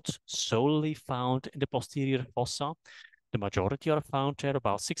are not solely found in the posterior fossa. The majority are found there,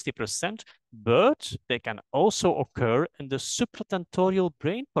 about 60%, but they can also occur in the supratentorial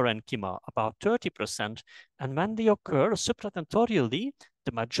brain parenchyma, about 30%. And when they occur supratentorially,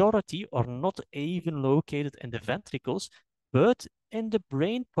 the majority are not even located in the ventricles, but in the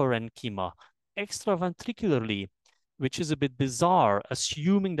brain parenchyma, extraventricularly, which is a bit bizarre,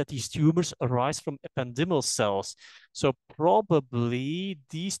 assuming that these tumors arise from ependymal cells. So probably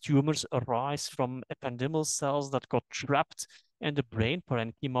these tumors arise from ependymal cells that got trapped in the brain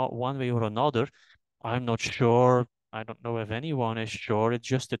parenchyma one way or another. I'm not sure. I don't know if anyone is sure. It's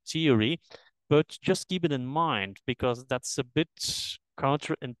just a theory, but just keep it in mind because that's a bit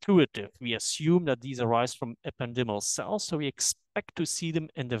counterintuitive. We assume that these arise from ependymal cells, so we expect to see them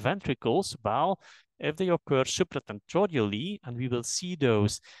in the ventricles. Well, if they occur supratentorially, and we will see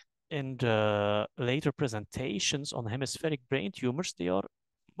those in the later presentations on hemispheric brain tumors, they are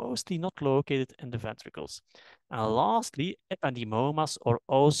mostly not located in the ventricles. And lastly, ependymomas are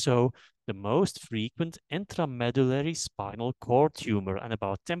also the most frequent intramedullary spinal cord tumor, and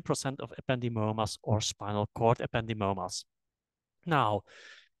about 10% of ependymomas are spinal cord ependymomas. Now,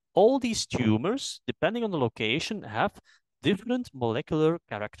 all these tumors, depending on the location, have different molecular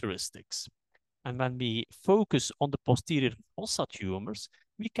characteristics. And when we focus on the posterior fossa tumors,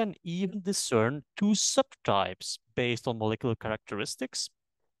 we can even discern two subtypes based on molecular characteristics.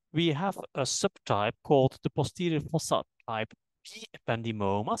 We have a subtype called the posterior fossa type P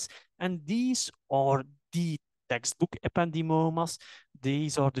ependymomas, and these are the textbook ependymomas.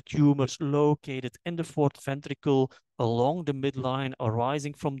 These are the tumors located in the fourth ventricle along the midline,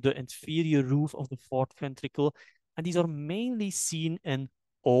 arising from the inferior roof of the fourth ventricle, and these are mainly seen in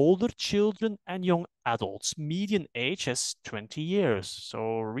older children and young adults. Median age is 20 years.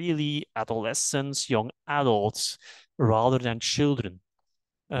 So really adolescents, young adults, rather than children.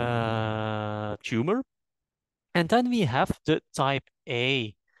 Tumor. And then we have the type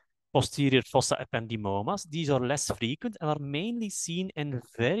A posterior fossa ependymomas. These are less frequent and are mainly seen in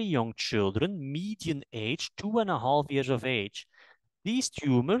very young children, median age 2.5 years of age. These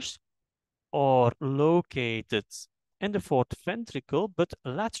tumors are located in the fourth ventricle, but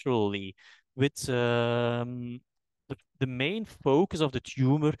laterally, with the main focus of the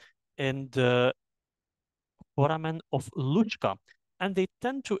tumor in the foramen of Luchka, and they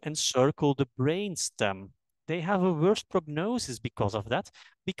tend to encircle the brainstem. They have a worse prognosis because of that,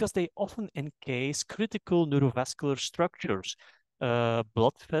 because they often encase critical neurovascular structures,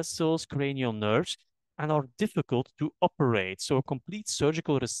 blood vessels, cranial nerves, and are difficult to operate. So a complete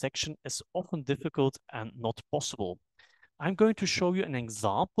surgical resection is often difficult and not possible. I'm going to show you an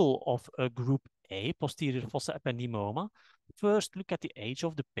example of a group A, posterior fossa ependymoma. First, look at the age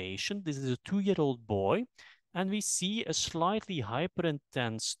of the patient. This is a 2-year-old boy, and we see a slightly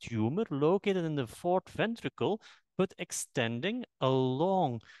hyperintense tumor located in the fourth ventricle, but extending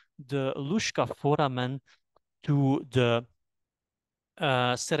along the Luschka foramen to the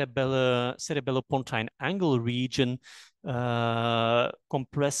cerebellopontine angle region,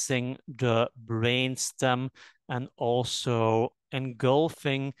 compressing the brainstem and also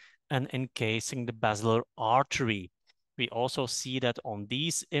engulfing and encasing the basilar artery. We also see that on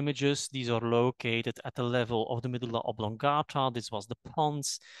these images, these are located at the level of the medulla oblongata. This was the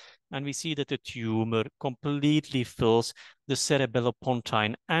pons. And we see that the tumor completely fills the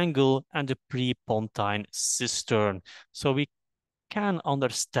cerebellopontine angle and the prepontine cistern. So we can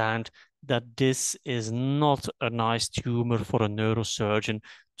understand that this is not a nice tumor for a neurosurgeon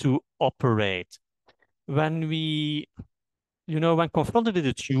to operate. When when confronted with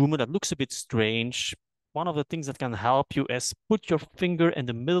a tumor that looks a bit strange, one of the things that can help you is put your finger in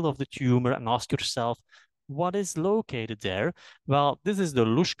the middle of the tumor and ask yourself, what is located there? Well, this is the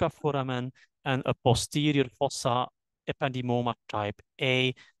Luschka foramen, and a posterior fossa ependymoma type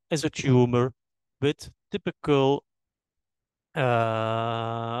A is a tumor with typical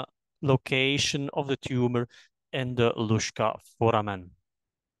location of the tumor in the Luschka foramen.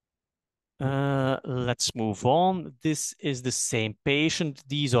 Let's move on. This is the same patient.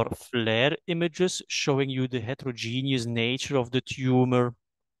 These are FLAIR images showing you the heterogeneous nature of the tumor.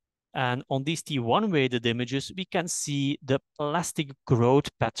 And on these T1-weighted images, we can see the plastic growth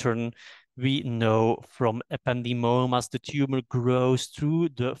pattern we know from ependymomas. The tumor grows through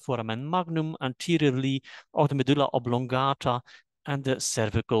the foramen magnum anteriorly of the medulla oblongata and the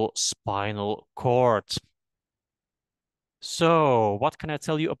cervical spinal cord. So, what can I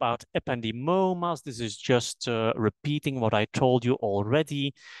tell you about ependymomas? This is just repeating what I told you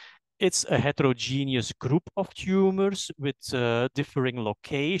already. It's a heterogeneous group of tumors with differing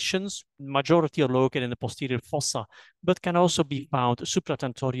locations. Majority are located in the posterior fossa, but can also be found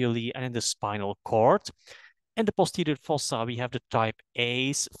supratentorially and in the spinal cord. In the posterior fossa, we have the type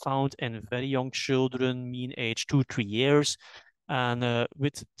A's found in very young children, mean age 2-3 years, and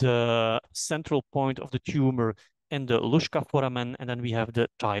with the central point of the tumor in the Luschka foramen, and then we have the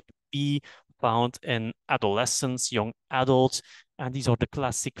type B found in adolescents, young adults, and these are the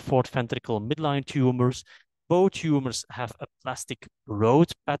classic fourth ventricle midline tumors. Both tumors have a plastic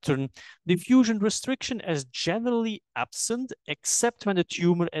growth pattern. Diffusion restriction is generally absent, except when the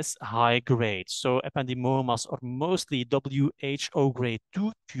tumor is high grade. So ependymomas are mostly WHO grade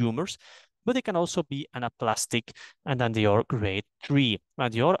 2 tumors, but they can also be anaplastic, and then they are grade 3.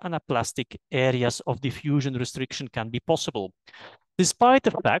 When they are anaplastic, areas of diffusion restriction can be possible. Despite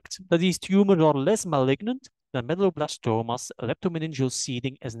the fact that these tumors are less malignant than medulloblastomas, leptomeningeal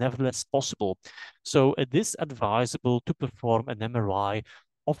seeding is nevertheless possible. So it is advisable to perform an MRI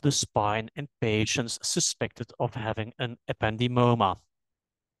of the spine in patients suspected of having an ependymoma.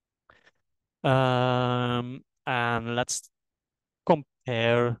 And let's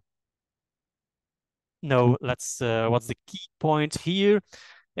compare. No, what's the key point here?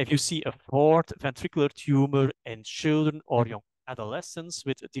 If you see a fourth ventricular tumor in children or young adolescents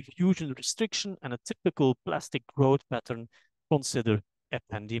with a diffusion restriction and a typical plastic growth pattern, consider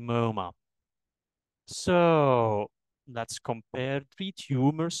ependymoma. So let's compare 3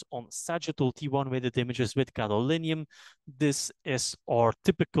 tumors on sagittal T1-weighted images with gadolinium. This is our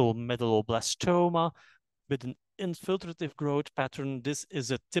typical medulloblastoma with an infiltrative growth pattern. This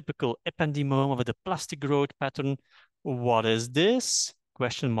is a typical ependymoma with a plastic growth pattern. What is this?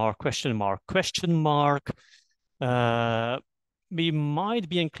 Question mark, question mark, question mark. we might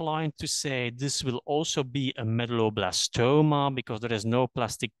be inclined to say this will also be a medulloblastoma because there is no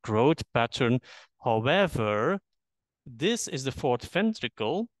plastic growth pattern. However, this is the fourth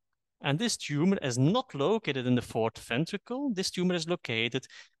ventricle, and this tumor is not located in the fourth ventricle. This tumor is located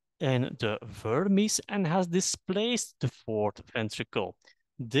in the vermis and has displaced the fourth ventricle.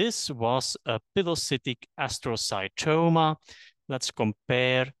 This was a pilocytic astrocytoma. Let's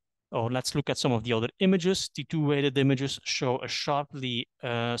compare, or let's look at some of the other images. T2-weighted images show a sharply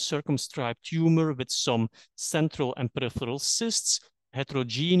circumscribed tumor with some central and peripheral cysts,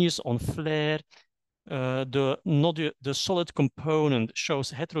 heterogeneous on flare. The solid component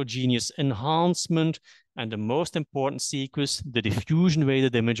shows heterogeneous enhancement, and the most important sequence, the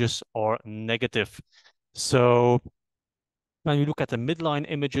diffusion-weighted images, are negative. So when we look at the midline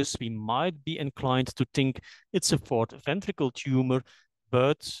images, we might be inclined to think it's a fourth ventricle tumor,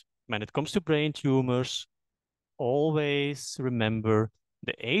 but when it comes to brain tumors, always remember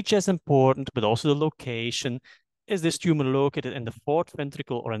the age is important, but also the location. Is this tumor located in the fourth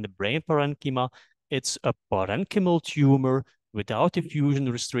ventricle or in the brain parenchyma? It's a parenchymal tumor without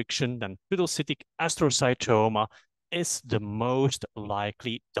diffusion restriction, then pilocytic astrocytoma is the most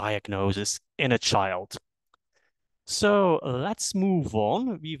likely diagnosis in a child. So let's move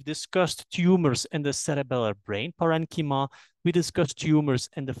on. We've discussed tumors in the cerebellar brain parenchyma. We discussed tumors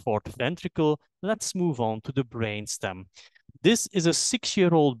in the fourth ventricle. Let's move on to the brainstem. This is a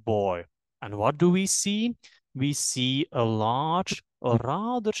 6-year-old boy. And what do we see? We see a large,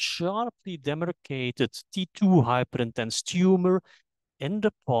 rather sharply demarcated T2 hyperintense tumor in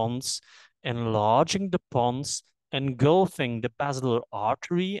the pons, enlarging the pons, engulfing the basilar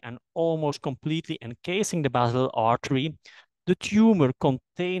artery and almost completely encasing the basilar artery. The tumor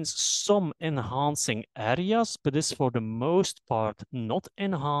contains some enhancing areas, but is for the most part not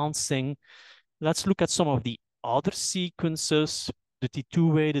enhancing. Let's look at some of the other sequences. The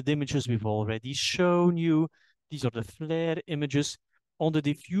T2-weighted images we've already shown you. These are the flare images. On the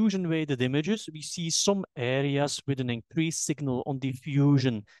diffusion-weighted images, we see some areas with an increased signal on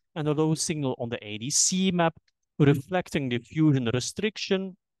diffusion and a low signal on the ADC map, reflecting diffusion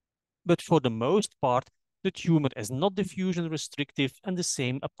restriction. But for the most part, the tumor is not diffusion restrictive, and the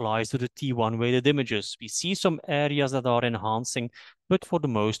same applies to the T1-weighted images. We see some areas that are enhancing, but for the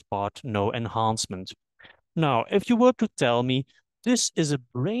most part, no enhancement. Now, if you were to tell me this is a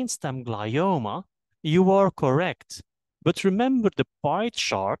brainstem glioma, you are correct. But remember the pie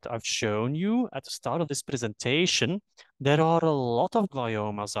chart I've shown you at the start of this presentation. There are a lot of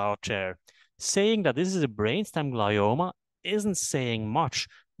gliomas out there. Saying that this is a brainstem glioma isn't saying much.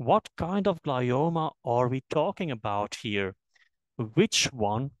 What kind of glioma are we talking about here? Which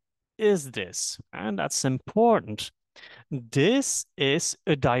one is this? And that's important. This is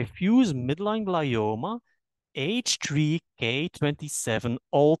a diffuse midline glioma, H3K27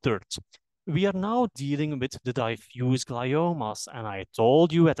 altered. We are now dealing with the diffuse gliomas, and I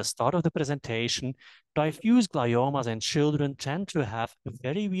told you at the start of the presentation, diffuse gliomas in children tend to have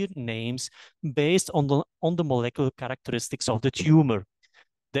very weird names based on the molecular characteristics of the tumor.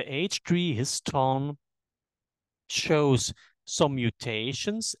 The H3 histone shows some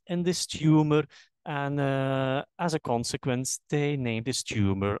mutations in this tumor, and as a consequence, they named this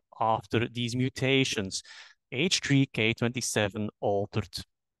tumor after these mutations. H3K27 altered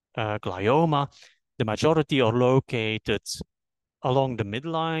glioma. The majority are located along the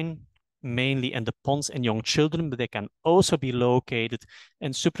midline, mainly in the pons in young children, but they can also be located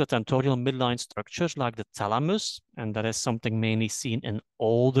in supratentorial midline structures like the thalamus, and that is something mainly seen in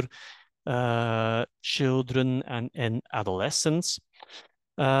older children and in adolescents.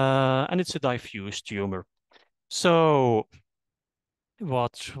 And it's a diffuse tumor. So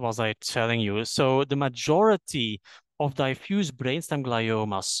what was I telling you? So the majority of diffuse brainstem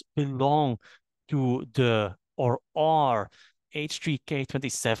gliomas belong to the or are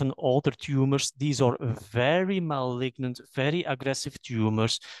H3K27 altered tumors. These are very malignant, very aggressive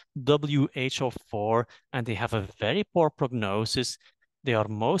tumors, WHO4, and they have a very poor prognosis. They are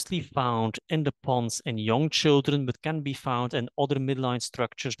mostly found in the pons in young children, but can be found in other midline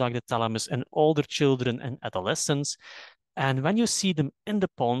structures like the thalamus in older children and adolescents. And when you see them in the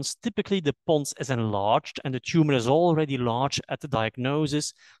pons, typically the pons is enlarged and the tumor is already large at the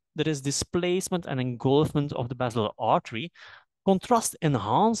diagnosis. There is displacement and engulfment of the basilar artery. Contrast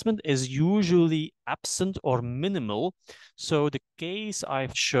enhancement is usually absent or minimal. So the case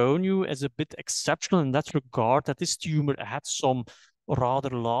I've shown you is a bit exceptional in that regard, that this tumor had some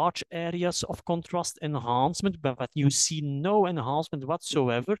rather large areas of contrast enhancement, but you see no enhancement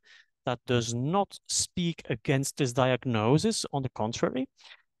whatsoever. That does not speak against this diagnosis. On the contrary,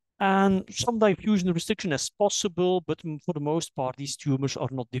 And some diffusion restriction is possible, but for the most part, these tumors are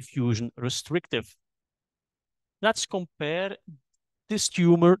not diffusion restrictive. Let's compare this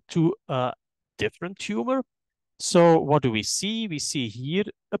tumor to a different tumor. So what do we see? We see here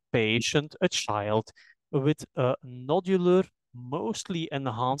a patient, a child, with a nodular, mostly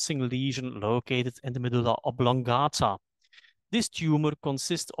enhancing lesion located in the medulla oblongata. This tumor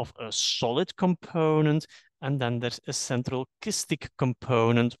consists of a solid component, and then there's a central kystic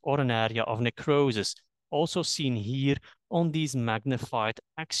component or an area of necrosis, also seen here on these magnified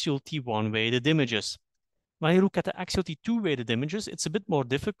axial T1 weighted images. When you look at the axial T2 weighted images, it's a bit more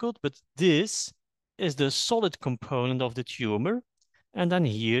difficult, but this is the solid component of the tumor. And then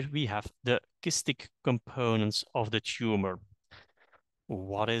here we have the kystic components of the tumor.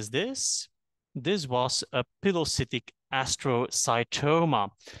 What is this? This was a pilocytic astrocytoma.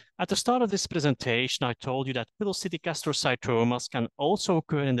 At the start of this presentation, I told you that pilocytic astrocytomas can also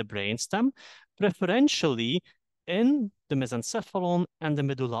occur in the brainstem, preferentially in the mesencephalon and the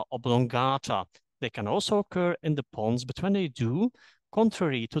medulla oblongata. They can also occur in the pons, but when they do,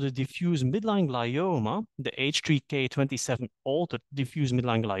 contrary to the diffuse midline glioma, the H3K27 altered diffuse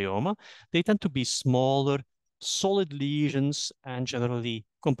midline glioma, they tend to be smaller, solid lesions and generally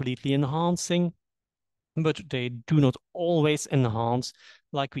completely enhancing, but they do not always enhance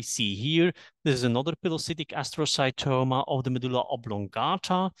like we see here. This is another pilocytic astrocytoma of the medulla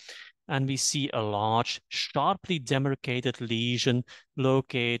oblongata, and we see a large, sharply demarcated lesion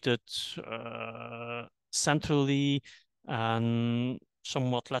located centrally and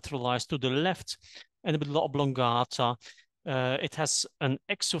somewhat lateralized to the left in the medulla oblongata. It has an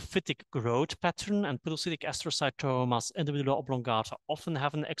exophytic growth pattern, and pilocytic astrocytomas in the medulla oblongata often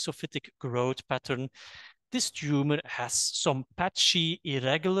have an exophytic growth pattern. This tumor has some patchy,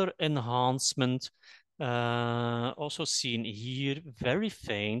 irregular enhancement, also seen here, very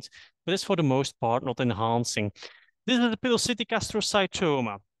faint, but is for the most part not enhancing. This is a pilocytic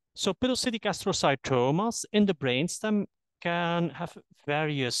astrocytoma. So pilocytic astrocytomas in the brainstem can have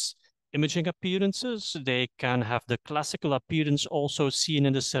various imaging appearances. They can have the classical appearance also seen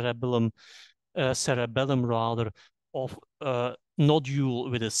in the cerebellum rather, of a nodule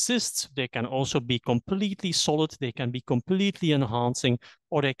with a cyst. They can also be completely solid, they can be completely enhancing,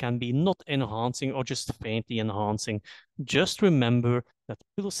 or they can be not enhancing or just faintly enhancing. Just remember that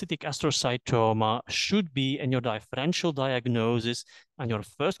pilocytic astrocytoma should be in your differential diagnosis and your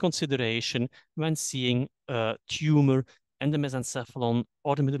first consideration when seeing a tumor in the mesencephalon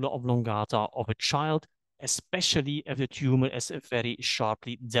or the medulla oblongata of a child, especially if the tumor is very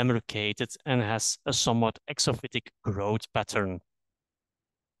sharply demarcated and has a somewhat exophytic growth pattern.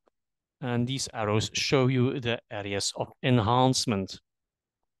 And these arrows show you the areas of enhancement.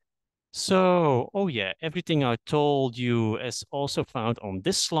 So, oh yeah, everything I told you is also found on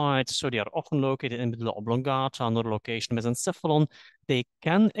this slide. So they are often located in medulla oblongata, another location mesencephalon. They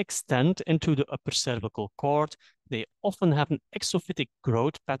can extend into the upper cervical cord. They often have an exophytic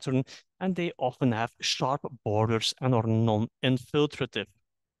growth pattern, and they often have sharp borders and are non-infiltrative.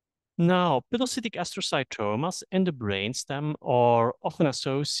 Now, pilocytic astrocytomas in the brainstem are often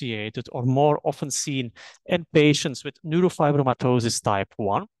associated or more often seen in patients with neurofibromatosis type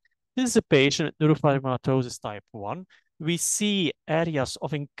 1. This is a patient with neurofibromatosis type 1. We see areas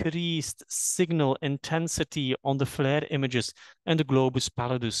of increased signal intensity on the FLAIR images and the globus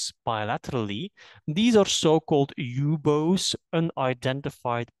pallidus bilaterally. These are so-called UBOs,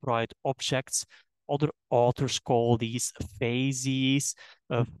 unidentified bright objects. Other authors call these phases,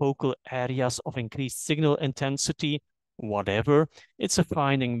 focal areas of increased signal intensity, whatever. It's a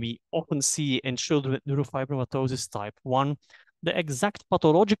finding we often see in children with neurofibromatosis type 1. The exact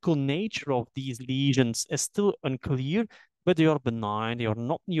pathological nature of these lesions is still unclear, but they are benign, they are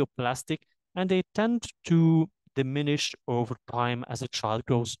not neoplastic, and they tend to diminish over time as a child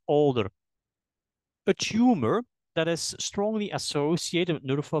grows older. A tumor that is strongly associated with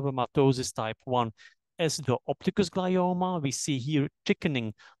neurofibromatosis type 1 is the opticus glioma. We see here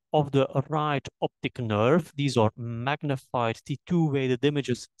thickening of the right optic nerve. These are magnified T2 weighted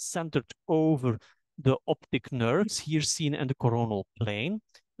images centered over the optic nerves, here seen in the coronal plane.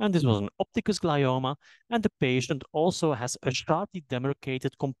 And this was an opticus glioma, and the patient also has a sharply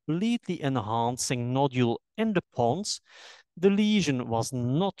demarcated, completely enhancing nodule in the pons. The lesion was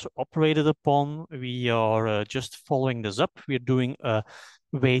not operated upon. We are just following this up. We're doing a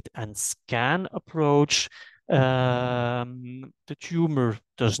wait and scan approach. The tumor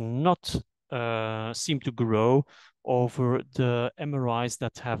does not seem to grow over the MRIs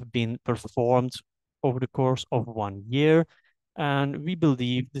that have been performed over the course of 1 year. And we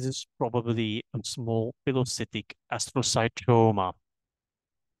believe this is probably a small pilocytic astrocytoma.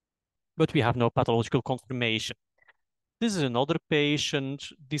 but we have no pathological confirmation. This is another patient.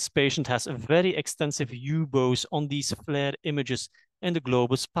 This patient has a very extensive UBOs on these FLAIR images in the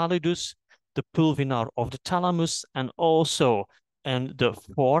globus pallidus, the pulvinar of the thalamus, and also in the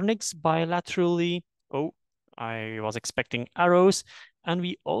fornix bilaterally. Oh, I was expecting arrows. And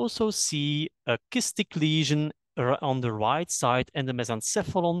we also see a kystic lesion on the right side in the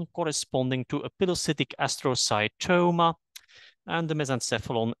mesencephalon corresponding to a pilocytic astrocytoma. And the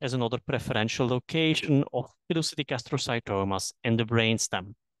mesencephalon is another preferential location of pilocytic astrocytomas in the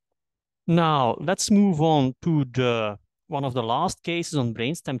brainstem. Now, let's move on to one of the last cases on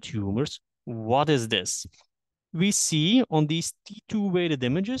brainstem tumors. What is this? We see on these T2 weighted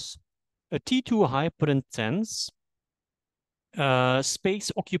images a T2 hyperintense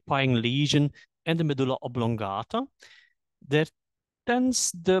space-occupying lesion in the medulla oblongata. There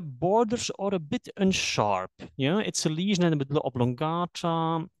the borders are a bit unsharp. Yeah, it's a lesion in the medulla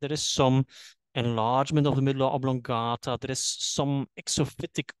oblongata. There is some enlargement of the medulla oblongata. There is some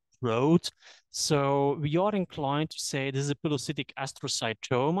exophytic growth. So we are inclined to say this is a pilocytic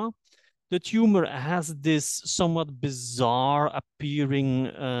astrocytoma. The tumor has this somewhat bizarre appearing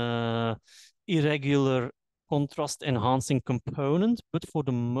irregular contrast enhancing component, but for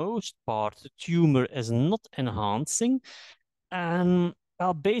the most part, the tumor is not enhancing. And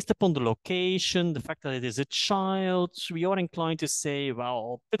well, based upon the location, the fact that it is a child, we are inclined to say,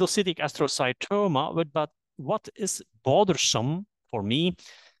 well, pilocytic astrocytoma, but what is bothersome for me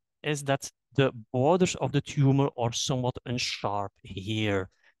is that the borders of the tumor are somewhat unsharp here.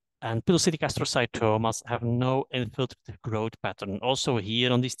 And pilocytic astrocytomas have no infiltrative growth pattern. Also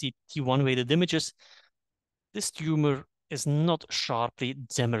here on these T1 weighted images, this tumor is not sharply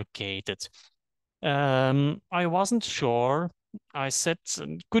demarcated. I wasn't sure. I said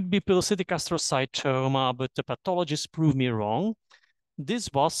could be pilocytic astrocytoma, but the pathologist proved me wrong. This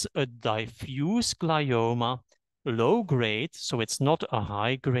was a diffuse glioma, low grade, so it's not a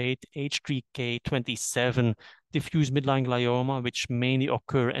high grade H3K27 diffuse midline glioma, which mainly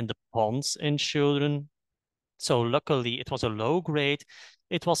occur in the pons in children. So luckily, it was a low grade.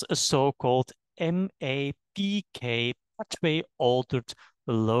 It was a so-called MAPK pathway altered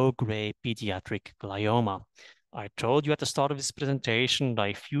low-grade pediatric glioma. I told you at the start of this presentation,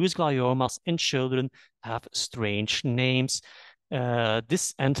 diffuse gliomas in children have strange names.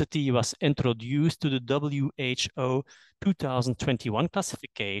 This entity was introduced to the WHO 2021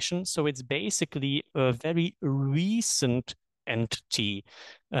 classification, so it's basically a very recent entity.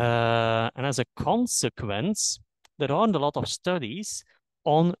 And as a consequence, there aren't a lot of studies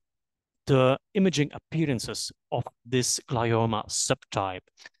on the imaging appearances of this glioma subtype.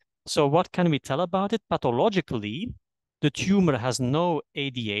 So what can we tell about it? Pathologically, the tumor has no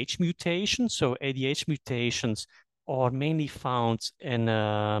ADH mutation. So ADH mutations are mainly found in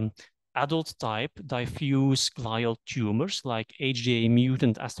adult type diffuse glial tumors like HDA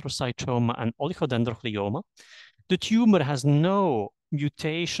mutant astrocytoma and oligodendroglioma. The tumor has no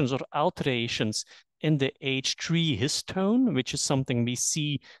mutations or alterations in the H3 histone, which is something we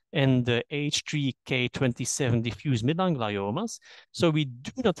see in the H3K27 diffuse midline gliomas. So we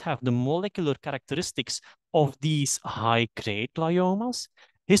do not have the molecular characteristics of these high-grade gliomas.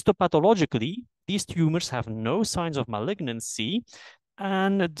 Histopathologically, these tumors have no signs of malignancy,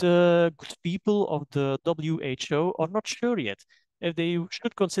 and the good people of the WHO are not sure yet if they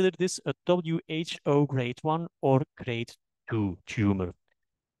should consider this a WHO grade 1 or grade 2 tumor.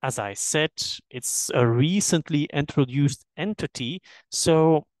 As I said, it's a recently introduced entity,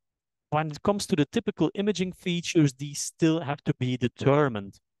 so when it comes to the typical imaging features, these still have to be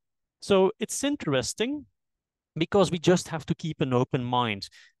determined. So it's interesting because we just have to keep an open mind.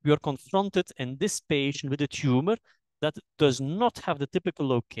 We are confronted in this patient with a tumor that does not have the typical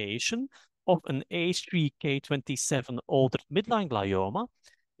location of an H3K27 altered midline glioma.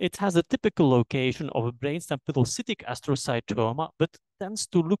 It has a typical location of a brainstem pilocytic astrocytoma, but tends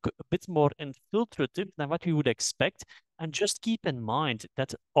to look a bit more infiltrative than what we would expect. And just keep in mind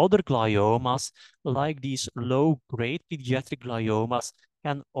that other gliomas, like these low-grade pediatric gliomas,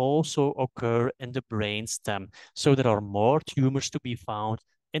 can also occur in the brainstem. So there are more tumors to be found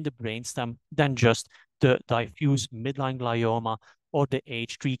in the brainstem than just the diffuse midline glioma or the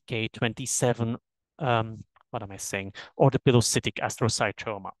H3K27, what am I saying, or the pilocytic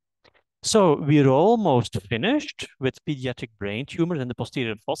astrocytoma. So we're almost finished with pediatric brain tumors in the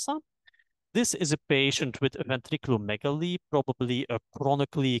posterior fossa. This is a patient with a ventriculomegaly, probably a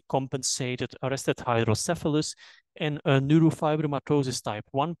chronically compensated arrested hydrocephalus. In a neurofibromatosis type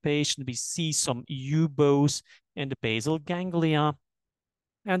 1 patient, we see some UBOs in the basal ganglia.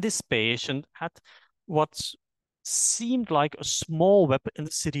 And this patient had what seemed like a small web in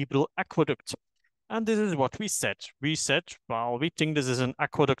the cerebral aqueduct. And this is what we said. We said, well, we think this is an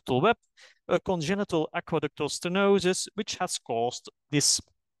aqueductal web, a congenital aqueductal stenosis, which has caused this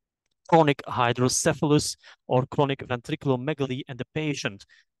chronic hydrocephalus or chronic ventriculomegaly in the patient.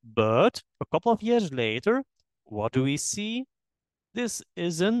 But a couple of years later, what do we see? This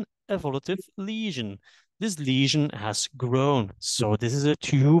is an evolutive lesion. This lesion has grown, so this is a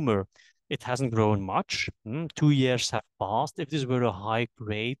tumor. It hasn't grown much. 2 years have passed. If this were a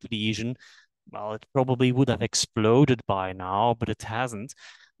high-grade lesion, well, it probably would have exploded by now, but it hasn't.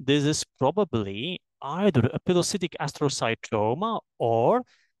 This is probably either a pilocytic astrocytoma or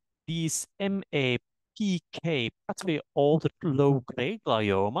these MAPK pathway-altered low-grade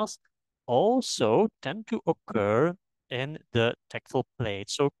gliomas also tend to occur in the tectal plate.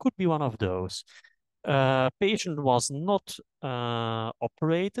 So it could be one of those. Patient was not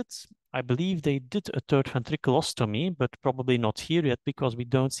operated. I believe they did a third ventriculostomy, but probably not here yet because we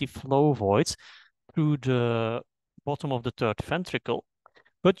don't see flow voids through the bottom of the third ventricle.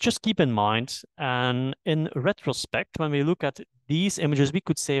 But just keep in mind, and in retrospect, when we look at these images, we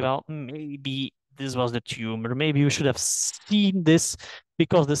could say, well, maybe this was the tumor. Maybe we should have seen this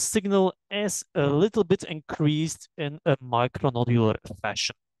because the signal is a little bit increased in a micronodular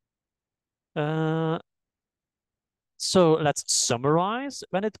fashion. So let's summarize.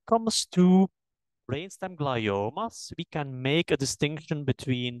 When it comes to brainstem gliomas, we can make a distinction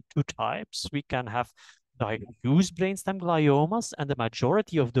between two types. We can have diffuse brainstem gliomas, and the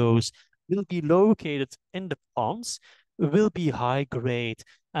majority of those will be located in the pons, will be high grade,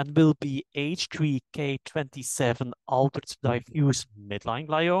 and will be H3K27 altered diffuse midline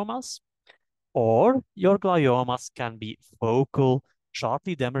gliomas. Or your gliomas can be focal,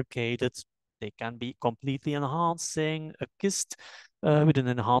 sharply demarcated. They can be completely enhancing, a cyst with an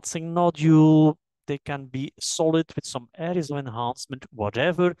enhancing nodule. They can be solid with some areas of enhancement,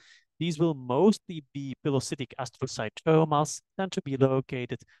 whatever. These will mostly be pilocytic astrocytomas, tend to be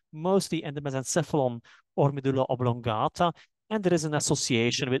located mostly in the mesencephalon or medulla oblongata, and there is an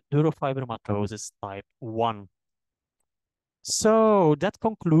association with neurofibromatosis type 1. So that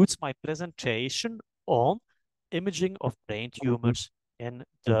concludes my presentation on imaging of brain tumors in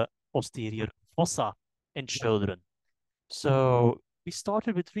the posterior fossa in children. So we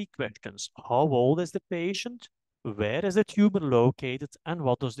started with 3 questions. How old is the patient? Where is the tumor located? And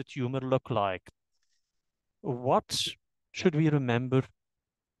what does the tumor look like? What should we remember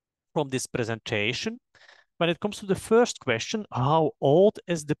from this presentation? When it comes to the first question, how old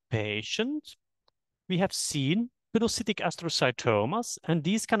is the patient? We have seen pilocytic astrocytomas, and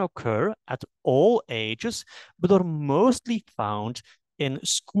these can occur at all ages, but are mostly found in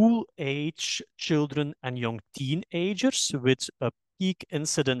school-age children and young teenagers with a peak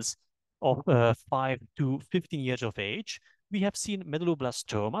incidence of 5 to 15 years of age. We have seen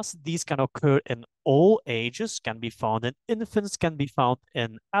medulloblastomas. These can occur in all ages, can be found in infants, can be found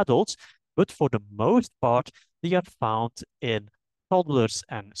in adults, but for the most part, they are found in toddlers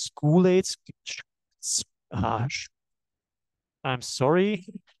and school-age. I'm sorry,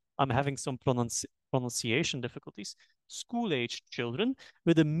 I'm having some pronunciation difficulties. School-age children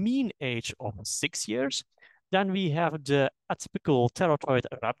with a mean age of 6 years. Then we have the atypical teratoid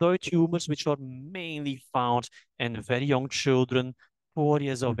rhabdoid tumors, which are mainly found in very young children, 4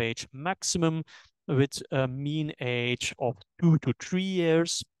 years of age maximum, with a mean age of 2 to 3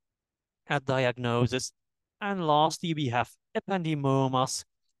 years at diagnosis. And lastly, we have ependymomas,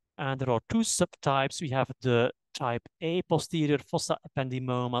 and there are 2 subtypes. We have the type A posterior fossa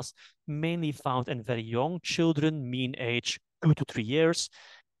ependymomas, mainly found in very young children, mean age 2 to 3 years.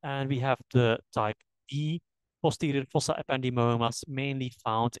 And we have the type B posterior fossa ependymomas, mainly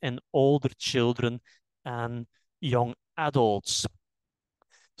found in older children and young adults.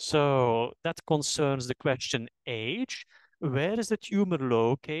 So that concerns the question age. Where is the tumor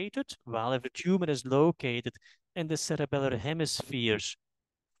located? Well, if the tumor is located in the cerebellar hemispheres,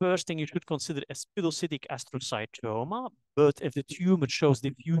 first thing you should consider is pilocytic astrocytoma, but if the tumor shows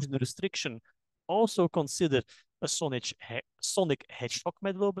diffusion restriction, also consider a sonic hedgehog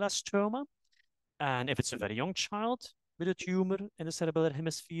medulloblastoma. And if it's a very young child with a tumor in the cerebellar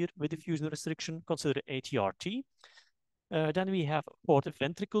hemisphere with diffusion restriction, consider ATRT. Then we have for the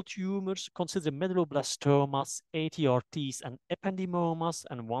ventricle tumors, consider medulloblastomas, ATRTs, and ependymomas.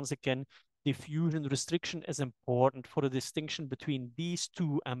 And once again, diffusion restriction is important for the distinction between these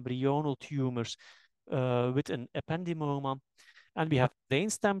 2 embryonal tumors with an ependymoma. And we have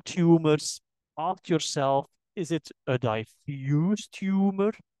brainstem tumors. Ask yourself, is it a diffuse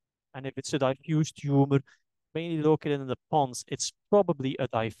tumor? And if it's a diffuse tumor, mainly located in the pons, it's probably a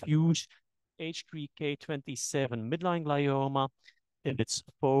diffuse H3K27 midline glioma. If it's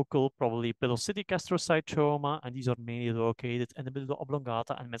focal, probably pilocytic astrocytoma, and these are mainly located in the medulla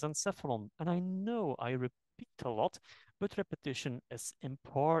oblongata and mesencephalon. And I know I repeat a lot, but repetition is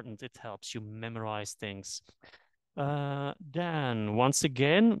important. It helps you memorize things. Then, once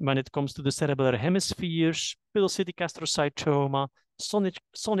again, when it comes to the cerebellar hemispheres, pilocytic astrocytoma,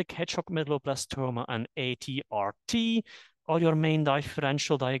 sonic hedgehog medulloblastoma, and ATRT are your main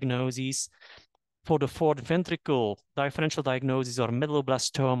differential diagnoses. For the fourth ventricle, differential diagnoses are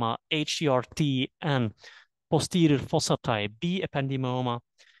medulloblastoma, HTRT, and posterior fossa type B ependymoma.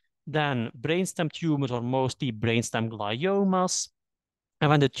 Then brainstem tumors are mostly brainstem gliomas. And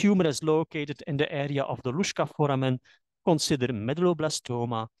when the tumor is located in the area of the Luschka foramen, consider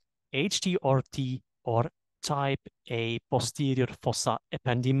medulloblastoma, HTRT, or type A posterior fossa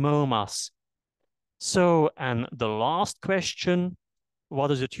ependymomas. So, and the last question, what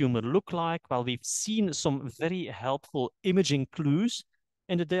does the tumor look like? Well, we've seen some very helpful imaging clues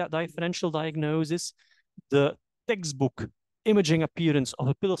in the differential diagnosis. The textbook imaging appearance of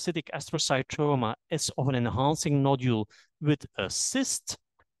a pilocytic astrocytoma is of an enhancing nodule with a cyst.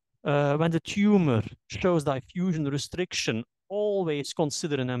 When the tumor shows diffusion restriction, always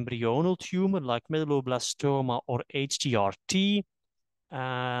consider an embryonal tumor like medulloblastoma or HTRT.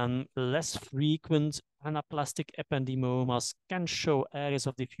 Less frequent anaplastic ependymomas can show areas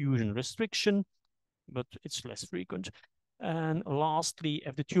of diffusion restriction, but it's less frequent. And lastly,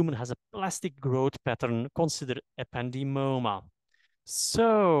 if the tumor has a plastic growth pattern, consider ependymoma.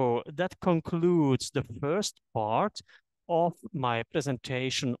 So that concludes the first part of my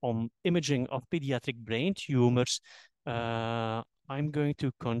presentation on imaging of pediatric brain tumors. I'm going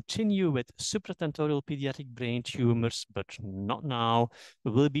to continue with supratentorial pediatric brain tumors, but not now. It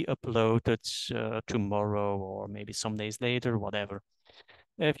will be uploaded tomorrow or maybe some days later, whatever.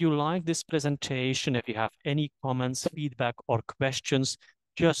 If you like this presentation, if you have any comments, feedback, or questions,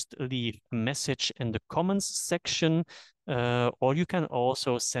 just leave a message in the comments section, or you can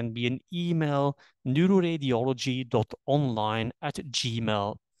also send me an email,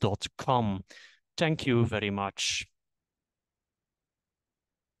 neuroradiology.online@gmail.com. Thank you very much.